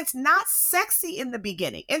reality. And it's not sexy in the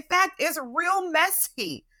beginning. In fact, it's real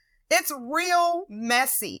messy. It's real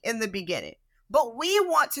messy in the beginning. But we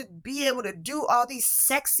want to be able to do all these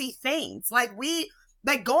sexy things. Like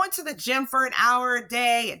going to the gym for an hour a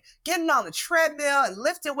day and getting on the treadmill and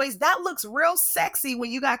lifting weights. That looks real sexy when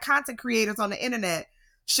you got content creators on the internet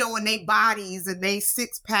showing their bodies and their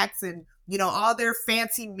 6-packs and, all their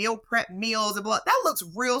fancy meal prep meals and that looks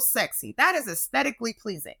real sexy. That is aesthetically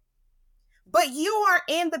pleasing. But you are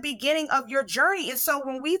in the beginning of your journey. And so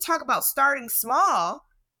when we talk about starting small,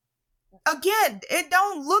 again, it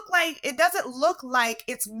doesn't look like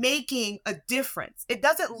it's making a difference. It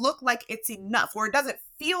doesn't look like it's enough, or it doesn't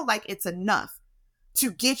feel like it's enough to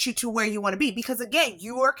get you to where you want to be. Because again,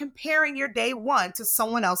 you are comparing your day 1 to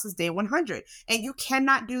someone else's day 100, and you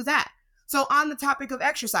cannot do that. So on the topic of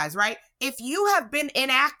exercise, right? If you have been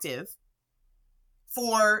inactive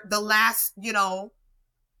for the last,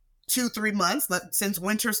 2-3 months, since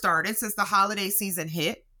winter started, since the holiday season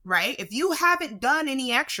hit, right? If you haven't done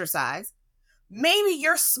any exercise, maybe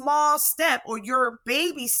your small step or your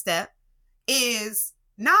baby step is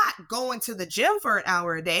not going to the gym for an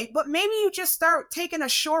hour a day, but maybe you just start taking a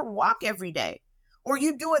short walk every day, or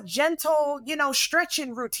you do a gentle,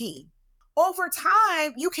 stretching routine. Over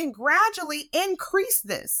time, you can gradually increase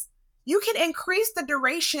this. You can increase the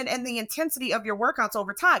duration and the intensity of your workouts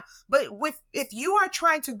over time. But if you are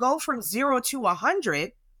trying to go from 0 to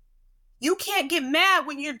 100, you can't get mad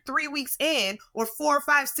when you're 3 weeks in or 4,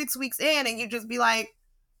 5, 6 weeks in and you just be like,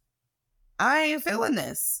 I ain't feeling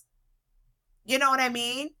this. You know what I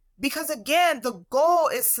mean? Because again, the goal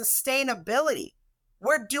is sustainability.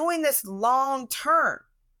 We're doing this long term,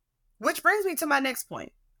 which brings me to my next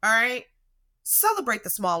point. All right. Celebrate the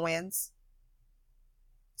small wins.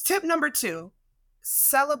 Tip number 2,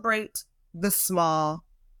 celebrate the small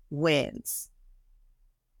wins.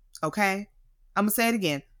 Okay. I'm going to say it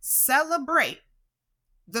again. Celebrate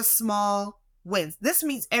the small wins. This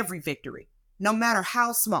means every victory, no matter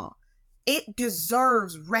how small. It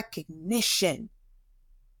deserves recognition.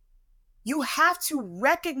 You have to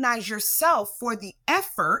recognize yourself for the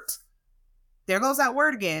effort, there goes that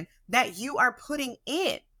word again, that you are putting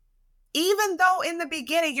in. Even though in the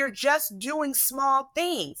beginning you're just doing small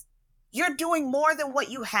things, you're doing more than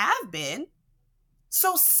what you have been.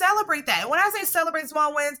 So celebrate that. And when I say celebrate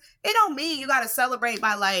small wins, it don't mean you got to celebrate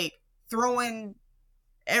by like throwing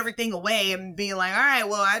everything away and being like, all right,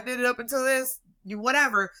 well, I did it up until this, you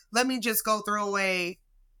whatever. Let me just go throw away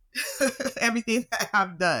everything that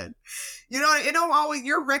I've done. You know, it don't always,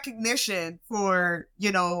 your recognition for,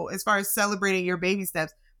 you know, as far as celebrating your baby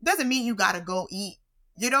steps doesn't mean you got to go eat.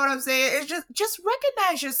 You know what I'm saying? It's just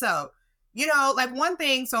recognize yourself. You know, like one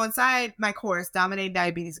thing, so inside my course, Dominate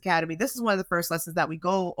Diabetes Academy, this is one of the first lessons that we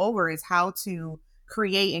go over is how to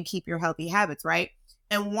create and keep your healthy habits, right?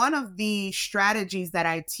 And one of the strategies that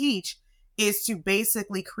I teach is to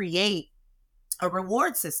basically create a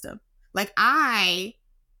reward system. Like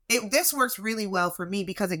this works really well for me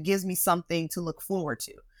because it gives me something to look forward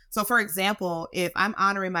to. So for example, if I'm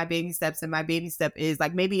honoring my baby steps and my baby step is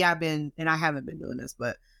like, maybe I've been, and I haven't been doing this,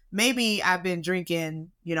 but maybe I've been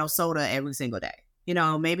drinking, you know, soda every single day. You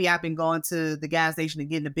know, maybe I've been going to the gas station and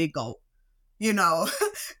getting a big gulp, you know,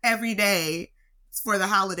 every day for the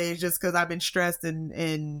holidays just because I've been stressed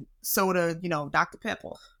and soda, you know, Dr.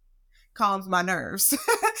 Pepper calms my nerves.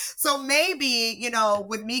 So maybe, you know,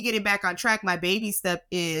 with me getting back on track, my baby step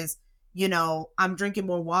is, you know, I'm drinking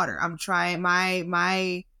more water. I'm trying,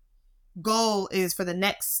 my goal is for the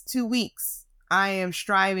next 2 weeks, I am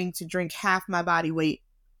striving to drink half my body weight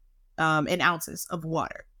in ounces of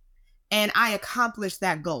water. And I accomplished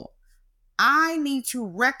that goal. I need to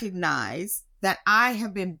recognize that I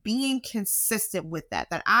have been being consistent with that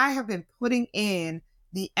I have been putting in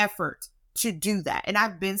the effort to do that. And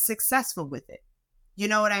I've been successful with it. You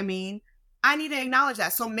know what I mean? I need to acknowledge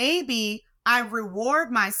that. So maybe I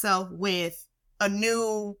reward myself with a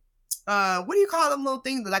new, what do you call them little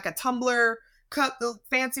things? Like a tumbler cup, the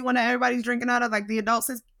fancy one that everybody's drinking out of, like the adult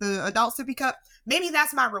sippy cup. Maybe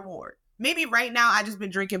that's my reward. Maybe right now I just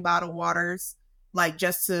been drinking bottled waters, like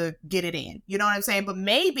just to get it in. You know what I'm saying? But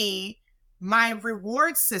maybe my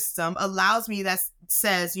reward system allows me, that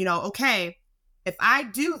says, you know, okay, if I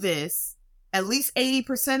do this at least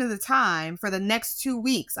 80% of the time for the next 2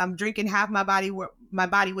 weeks, I'm drinking half my body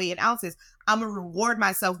weight in ounces, I'm going to reward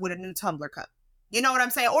myself with a new tumbler cup. You know what I'm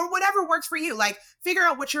saying? Or whatever works for you. Like, figure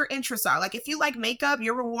out what your interests are. Like, if you like makeup,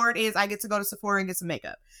 your reward is I get to go to Sephora and get some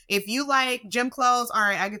makeup. If you like gym clothes, all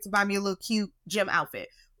right, I get to buy me a little cute gym outfit.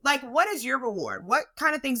 Like, what is your reward? What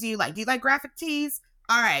kind of things do you like? Do you like graphic tees?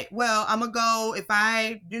 All right, well, I'm going to go, if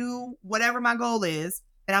I do whatever my goal is,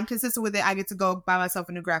 and I'm consistent with it, I get to go buy myself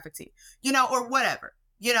a new graphic tee, you know, or whatever,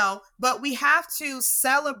 you know. But we have to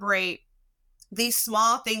celebrate these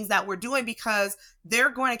small things that we're doing because they're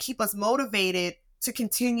going to keep us motivated to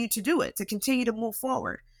continue to do it, to continue to move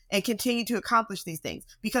forward and continue to accomplish these things.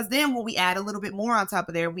 Because then when we add a little bit more on top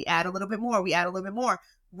of there, we add a little bit more,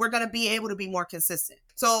 we're going to be able to be more consistent.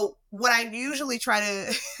 So what I usually try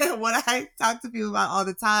to, what I talk to people about all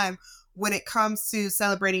the time when it comes to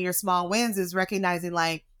celebrating your small wins is recognizing,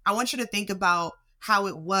 like, I want you to think about how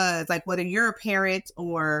it was, like whether you're a parent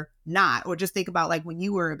or not, or just think about like when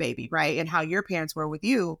you were a baby, right? And how your parents were with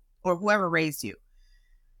you or whoever raised you.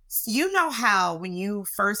 So you know how when you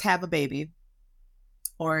first have a baby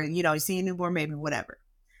or, you know, you see a newborn baby, whatever,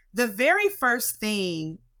 the very first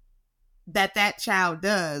thing that child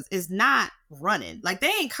does is not running. Like,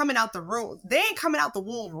 they ain't coming out the room. They ain't coming out the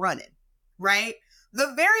womb running, right?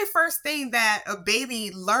 The very first thing that a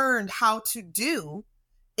baby learned how to do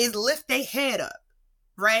is lift their head up,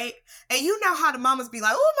 right? And you know how the mamas be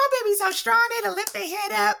like, oh, my baby's so strong, they to lift their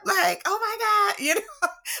head up. Like, oh my God, you know,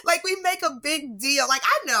 like we make a big deal. Like,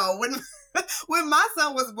 I know when my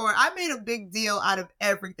son was born, I made a big deal out of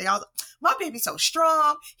everything. I was like, my baby's so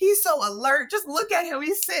strong. He's so alert. Just look at him.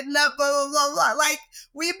 He's sitting up, blah, blah, blah, blah. Like,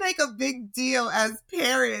 we make a big deal as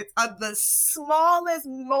parents of the smallest,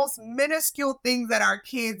 most minuscule things that our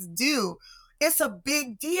kids do. It's a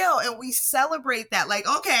big deal. And we celebrate that. Like,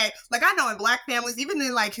 okay, like I know in Black families, even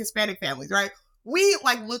in like Hispanic families, right? We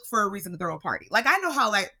like look for a reason to throw a party. Like, I know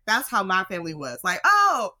how, like, that's how my family was. Like,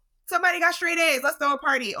 oh, somebody got straight A's, let's throw a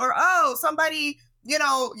party. Or, oh, somebody, you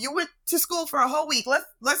know, you went to school for a whole week,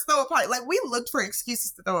 let's throw a party. Like, we looked for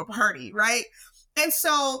excuses to throw a party, right? And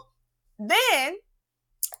so then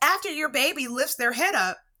after your baby lifts their head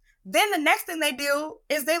up, then the next thing they do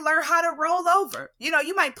is they learn how to roll over. You know,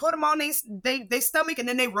 you might put them on their stomach and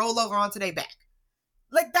then they roll over onto their back.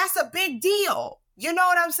 Like, that's a big deal. You know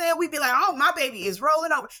what I'm saying? We'd be like, oh, my baby is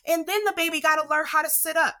rolling over. And then the baby got to learn how to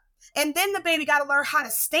sit up. And then the baby got to learn how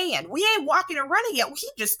to stand. We ain't walking and running yet. He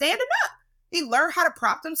just standing up. He learned how to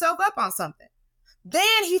prop himself up on something.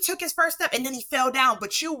 Then he took his first step and then he fell down.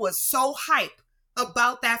 But you was so hype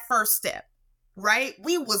about that first step, right?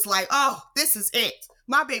 We was like, oh, this is it.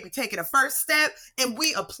 my baby taking a first step, and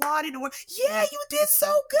we applauded and we're, yeah, you did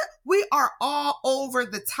so good. We are all over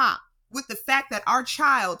the top with the fact that our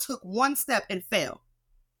child took one step and failed.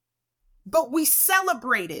 But we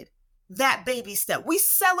celebrated that baby step. We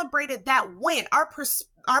celebrated that win.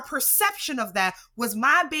 Our perception of that was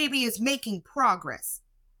my baby is making progress,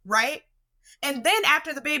 right? And then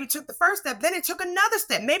after the baby took the first step, then it took another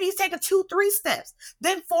step. Maybe he's taking 2, 3 steps,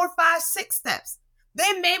 then 4, 5, 6 steps.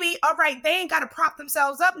 Then maybe, all right, they ain't got to prop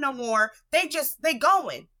themselves up no more. They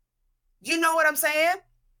going. You know what I'm saying?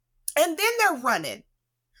 And then they're running.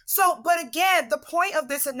 So, but again, the point of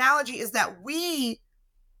this analogy is that we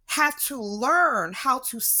have to learn how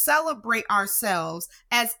to celebrate ourselves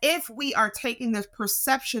as if we are taking this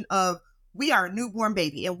perception of we are a newborn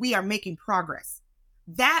baby and we are making progress.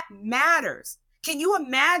 That matters. Can you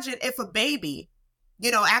imagine if a baby,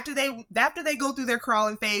 after they go through their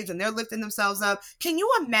crawling phase and they're lifting themselves up, can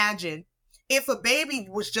you imagine if a baby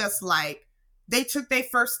was just like, they took their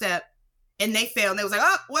first step and they failed and they was like,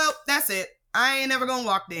 oh, well, that's it. I ain't never gonna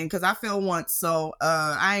walk then because I fell once. So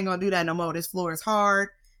I ain't gonna do that no more. This floor is hard.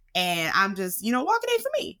 And I'm just, walking ain't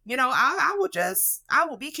for me. I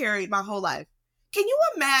will be carried my whole life. Can you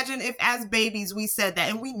imagine if as babies we said that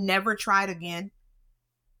and we never tried again?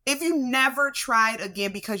 If you never tried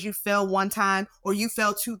again because you fell one time or you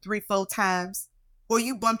fell 2, 3, 4 times or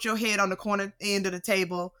you bumped your head on the corner end of the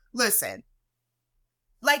table, listen,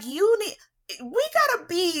 like we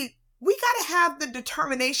gotta have the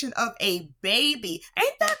determination of a baby.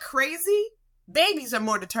 Ain't that crazy? Babies are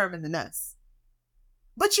more determined than us.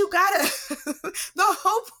 But you gotta, the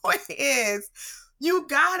whole point is you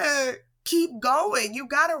gotta keep going. You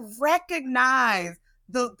gotta recognize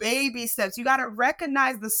the baby steps. You got to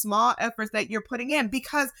recognize the small efforts that you're putting in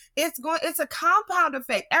because it's a compound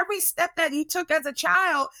effect. Every step that you took as a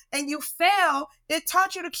child and you fell, it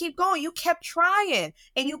taught you to keep going. You kept trying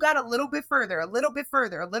and you got a little bit further, a little bit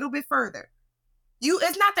further, a little bit further.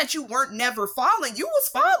 It's not that you weren't never falling. You was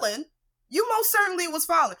falling. You most certainly was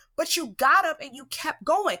falling, but you got up and you kept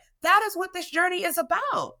going. That is what this journey is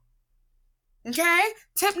about. Okay.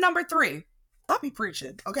 Tip number 3. I'll be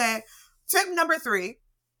preaching. Okay. Tip number 3,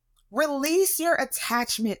 release your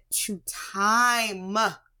attachment to time.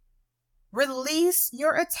 Release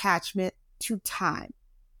your attachment to time.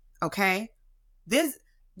 Okay?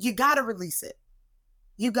 You got to release it.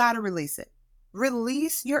 You got to release it.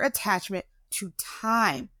 Release your attachment to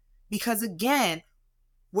time. Because again,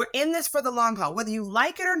 we're in this for the long haul. Whether you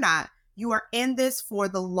like it or not, you are in this for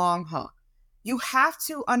the long haul. You have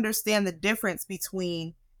to understand the difference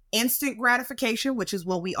between instant gratification, which is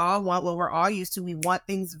what we all want, what we're all used to. We want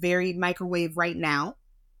things very microwave right now.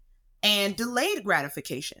 And delayed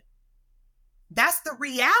gratification. That's the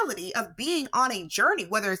reality of being on a journey,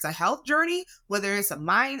 whether it's a health journey, whether it's a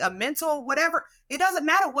mental, whatever. It doesn't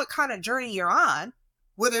matter what kind of journey you're on,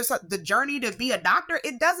 whether it's the journey to be a doctor,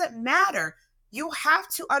 it doesn't matter. You have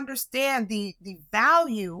to understand the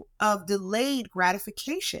value of delayed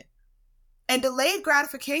gratification. And delayed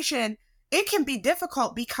gratification, it can be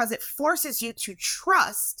difficult because it forces you to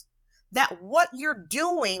trust that what you're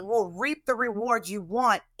doing will reap the rewards you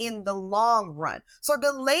want in the long run. So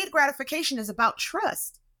delayed gratification is about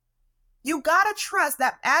trust. You gotta trust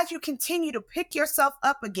that as you continue to pick yourself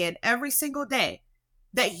up again every single day,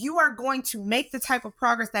 that you are going to make the type of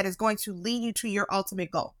progress that is going to lead you to your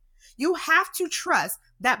ultimate goal. You have to trust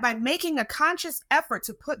that by making a conscious effort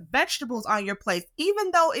to put vegetables on your plate,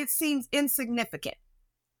 even though it seems insignificant,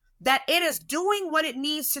 that it is doing what it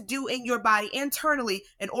needs to do in your body internally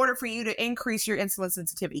in order for you to increase your insulin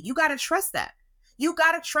sensitivity. You got to trust that. You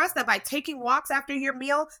got to trust that by taking walks after your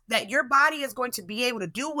meal, that your body is going to be able to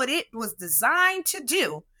do what it was designed to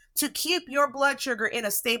do to keep your blood sugar in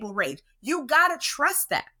a stable range. You got to trust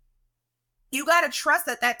that. You got to trust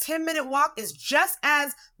that that 10-minute walk is just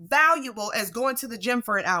as valuable as going to the gym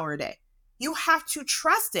for an hour a day. You have to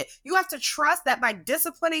trust it. You have to trust that by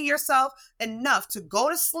disciplining yourself enough to go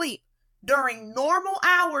to sleep during normal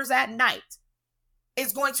hours at night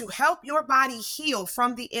is going to help your body heal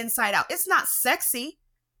from the inside out. It's not sexy.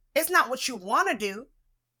 It's not what you want to do.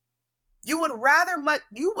 You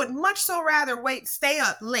would much so rather stay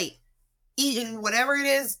up late, eating whatever it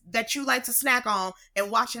is that you like to snack on and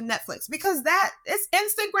watching Netflix, because that is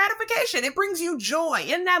instant gratification. It brings you joy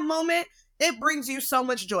in that moment. It brings you so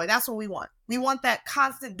much joy. That's what we want. We want that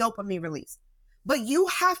constant dopamine release. But you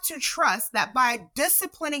have to trust that by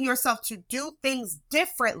disciplining yourself to do things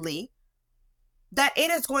differently, that it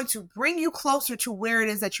is going to bring you closer to where it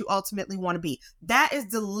is that you ultimately want to be. That is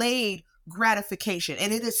delayed gratification,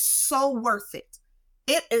 and it is so worth it.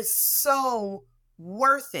 It is so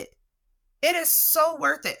worth it. It is so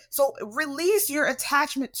worth it. So release your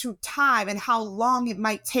attachment to time and how long it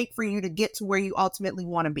might take for you to get to where you ultimately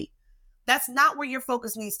want to be. That's not where your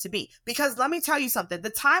focus needs to be. Because let me tell you something, the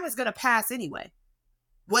time is going to pass anyway.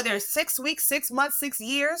 Whether it's 6 weeks, 6 months, 6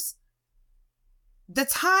 years, the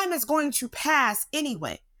time is going to pass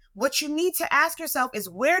anyway. What you need to ask yourself is,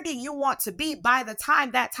 where do you want to be by the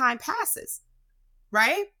time that time passes?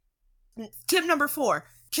 Right? Tip number 4,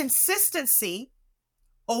 consistency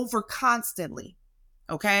over constantly.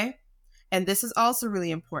 Okay? And this is also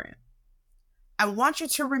really important. I want you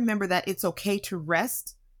to remember that it's okay to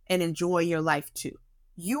rest and enjoy your life too.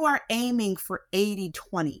 You are aiming for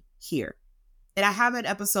 80-20 here. And I have a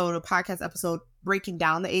podcast episode breaking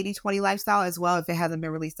down the 80-20 lifestyle as well. If it hasn't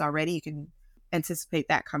been released already, you can anticipate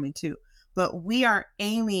that coming too. But we are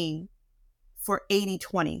aiming for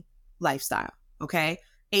 80-20 lifestyle, okay?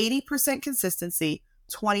 80% consistency,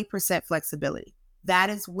 20% flexibility. That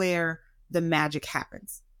is where the magic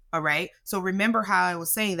happens, all right? So remember how I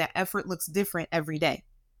was saying that effort looks different every day,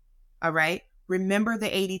 all right? Remember the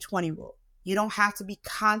 80-20 rule. You don't have to be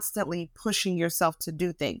constantly pushing yourself to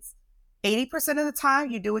do things. 80% of the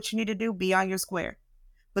time, you do what you need to do, be on your square.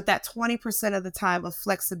 But that 20% of the time of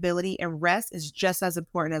flexibility and rest is just as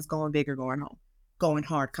important as going big or going home, going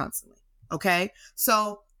hard constantly, okay?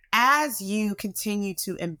 So as you continue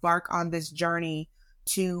to embark on this journey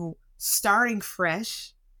to starting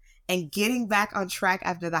fresh and getting back on track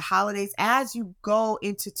after the holidays, as you go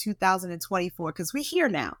into 2024, because we're here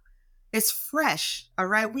now. It's fresh, all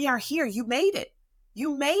right? We are here. You made it.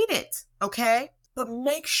 You made it, okay? But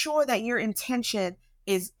make sure that your intention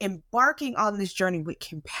is embarking on this journey with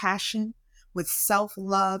compassion, with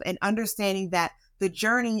self-love, and understanding that the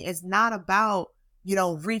journey is not about,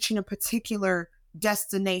 reaching a particular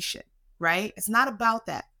destination, right? It's not about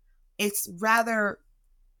that. It's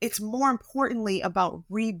more importantly about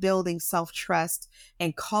rebuilding self-trust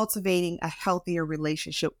and cultivating a healthier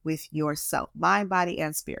relationship with yourself, mind, body,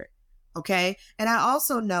 and spirit, okay? And I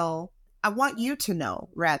want you to know,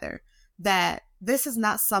 rather, that this is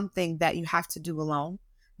not something that you have to do alone,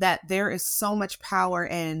 that there is so much power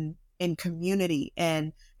in community.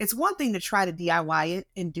 And it's one thing to try to DIY it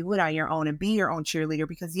and do it on your own and be your own cheerleader,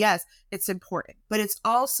 because yes, it's important, but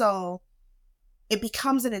it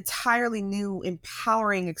becomes an entirely new,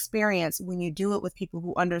 empowering experience when you do it with people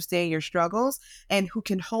who understand your struggles and who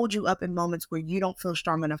can hold you up in moments where you don't feel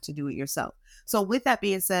strong enough to do it yourself. So with that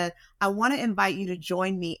being said, I want to invite you to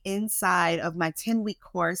join me inside of my 10-week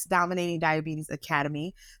course, Dominating Diabetes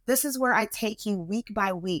Academy. This is where I take you week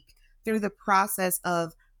by week through the process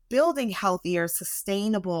of building healthier,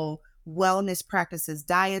 sustainable wellness practices,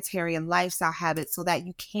 dietary and lifestyle habits, so that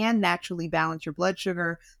you can naturally balance your blood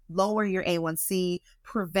sugar, lower your A1C,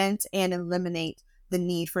 prevent and eliminate the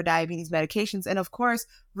need for diabetes medications, and of course,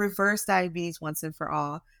 reverse diabetes once and for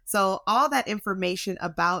all. So all that information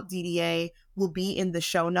about DDA will be in the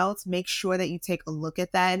show notes. Make sure that you take a look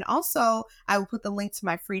at that. And also, I will put the link to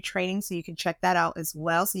my free training so you can check that out as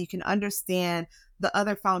well, so you can understand the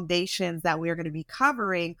other foundations that we're going to be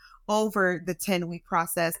covering over the 10-week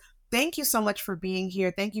process. Thank you so much for being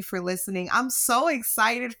here. Thank you for listening. I'm so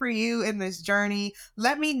excited for you in this journey.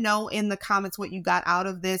 Let me know in the comments what you got out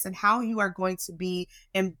of this and how you are going to be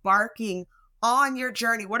embarking on your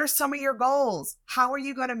journey. What are some of your goals? How are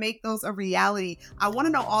you going to make those a reality? I want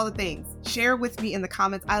to know all the things. Share with me in the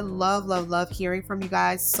comments. I love, love, love hearing from you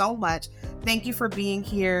guys so much. Thank you for being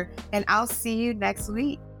here, and I'll see you next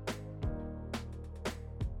week.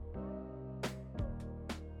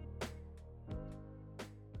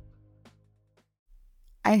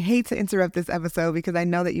 I hate to interrupt this episode because I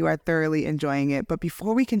know that you are thoroughly enjoying it, but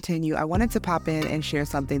before we continue, I wanted to pop in and share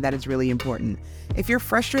something that is really important. If you're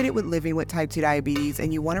frustrated with living with type 2 diabetes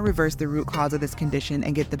and you want to reverse the root cause of this condition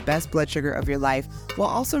and get the best blood sugar of your life while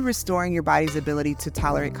also restoring your body's ability to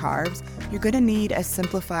tolerate carbs, you're going to need a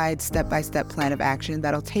simplified step-by-step plan of action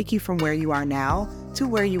that'll take you from where you are now to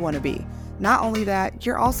where you want to be. Not only that,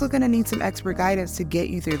 you're also going to need some expert guidance to get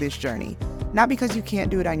you through this journey. Not because you can't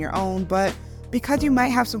do it on your own, but because you might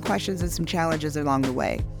have some questions and some challenges along the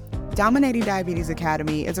way. Dominating Diabetes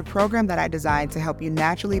Academy is a program that I designed to help you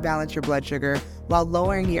naturally balance your blood sugar while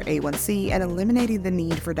lowering your A1C and eliminating the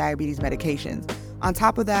need for diabetes medications. On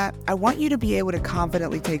top of that, I want you to be able to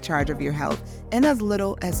confidently take charge of your health in as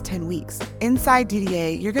little as 10 weeks. Inside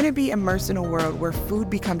DDA, you're going to be immersed in a world where food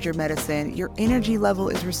becomes your medicine, your energy level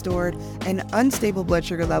is restored, and unstable blood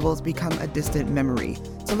sugar levels become a distant memory.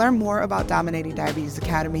 To learn more about Dominating Diabetes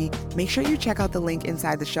Academy, make sure you check out the link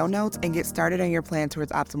inside the show notes and get started on your plan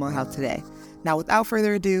towards optimal health today. Now, without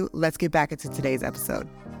further ado, let's get back into today's episode.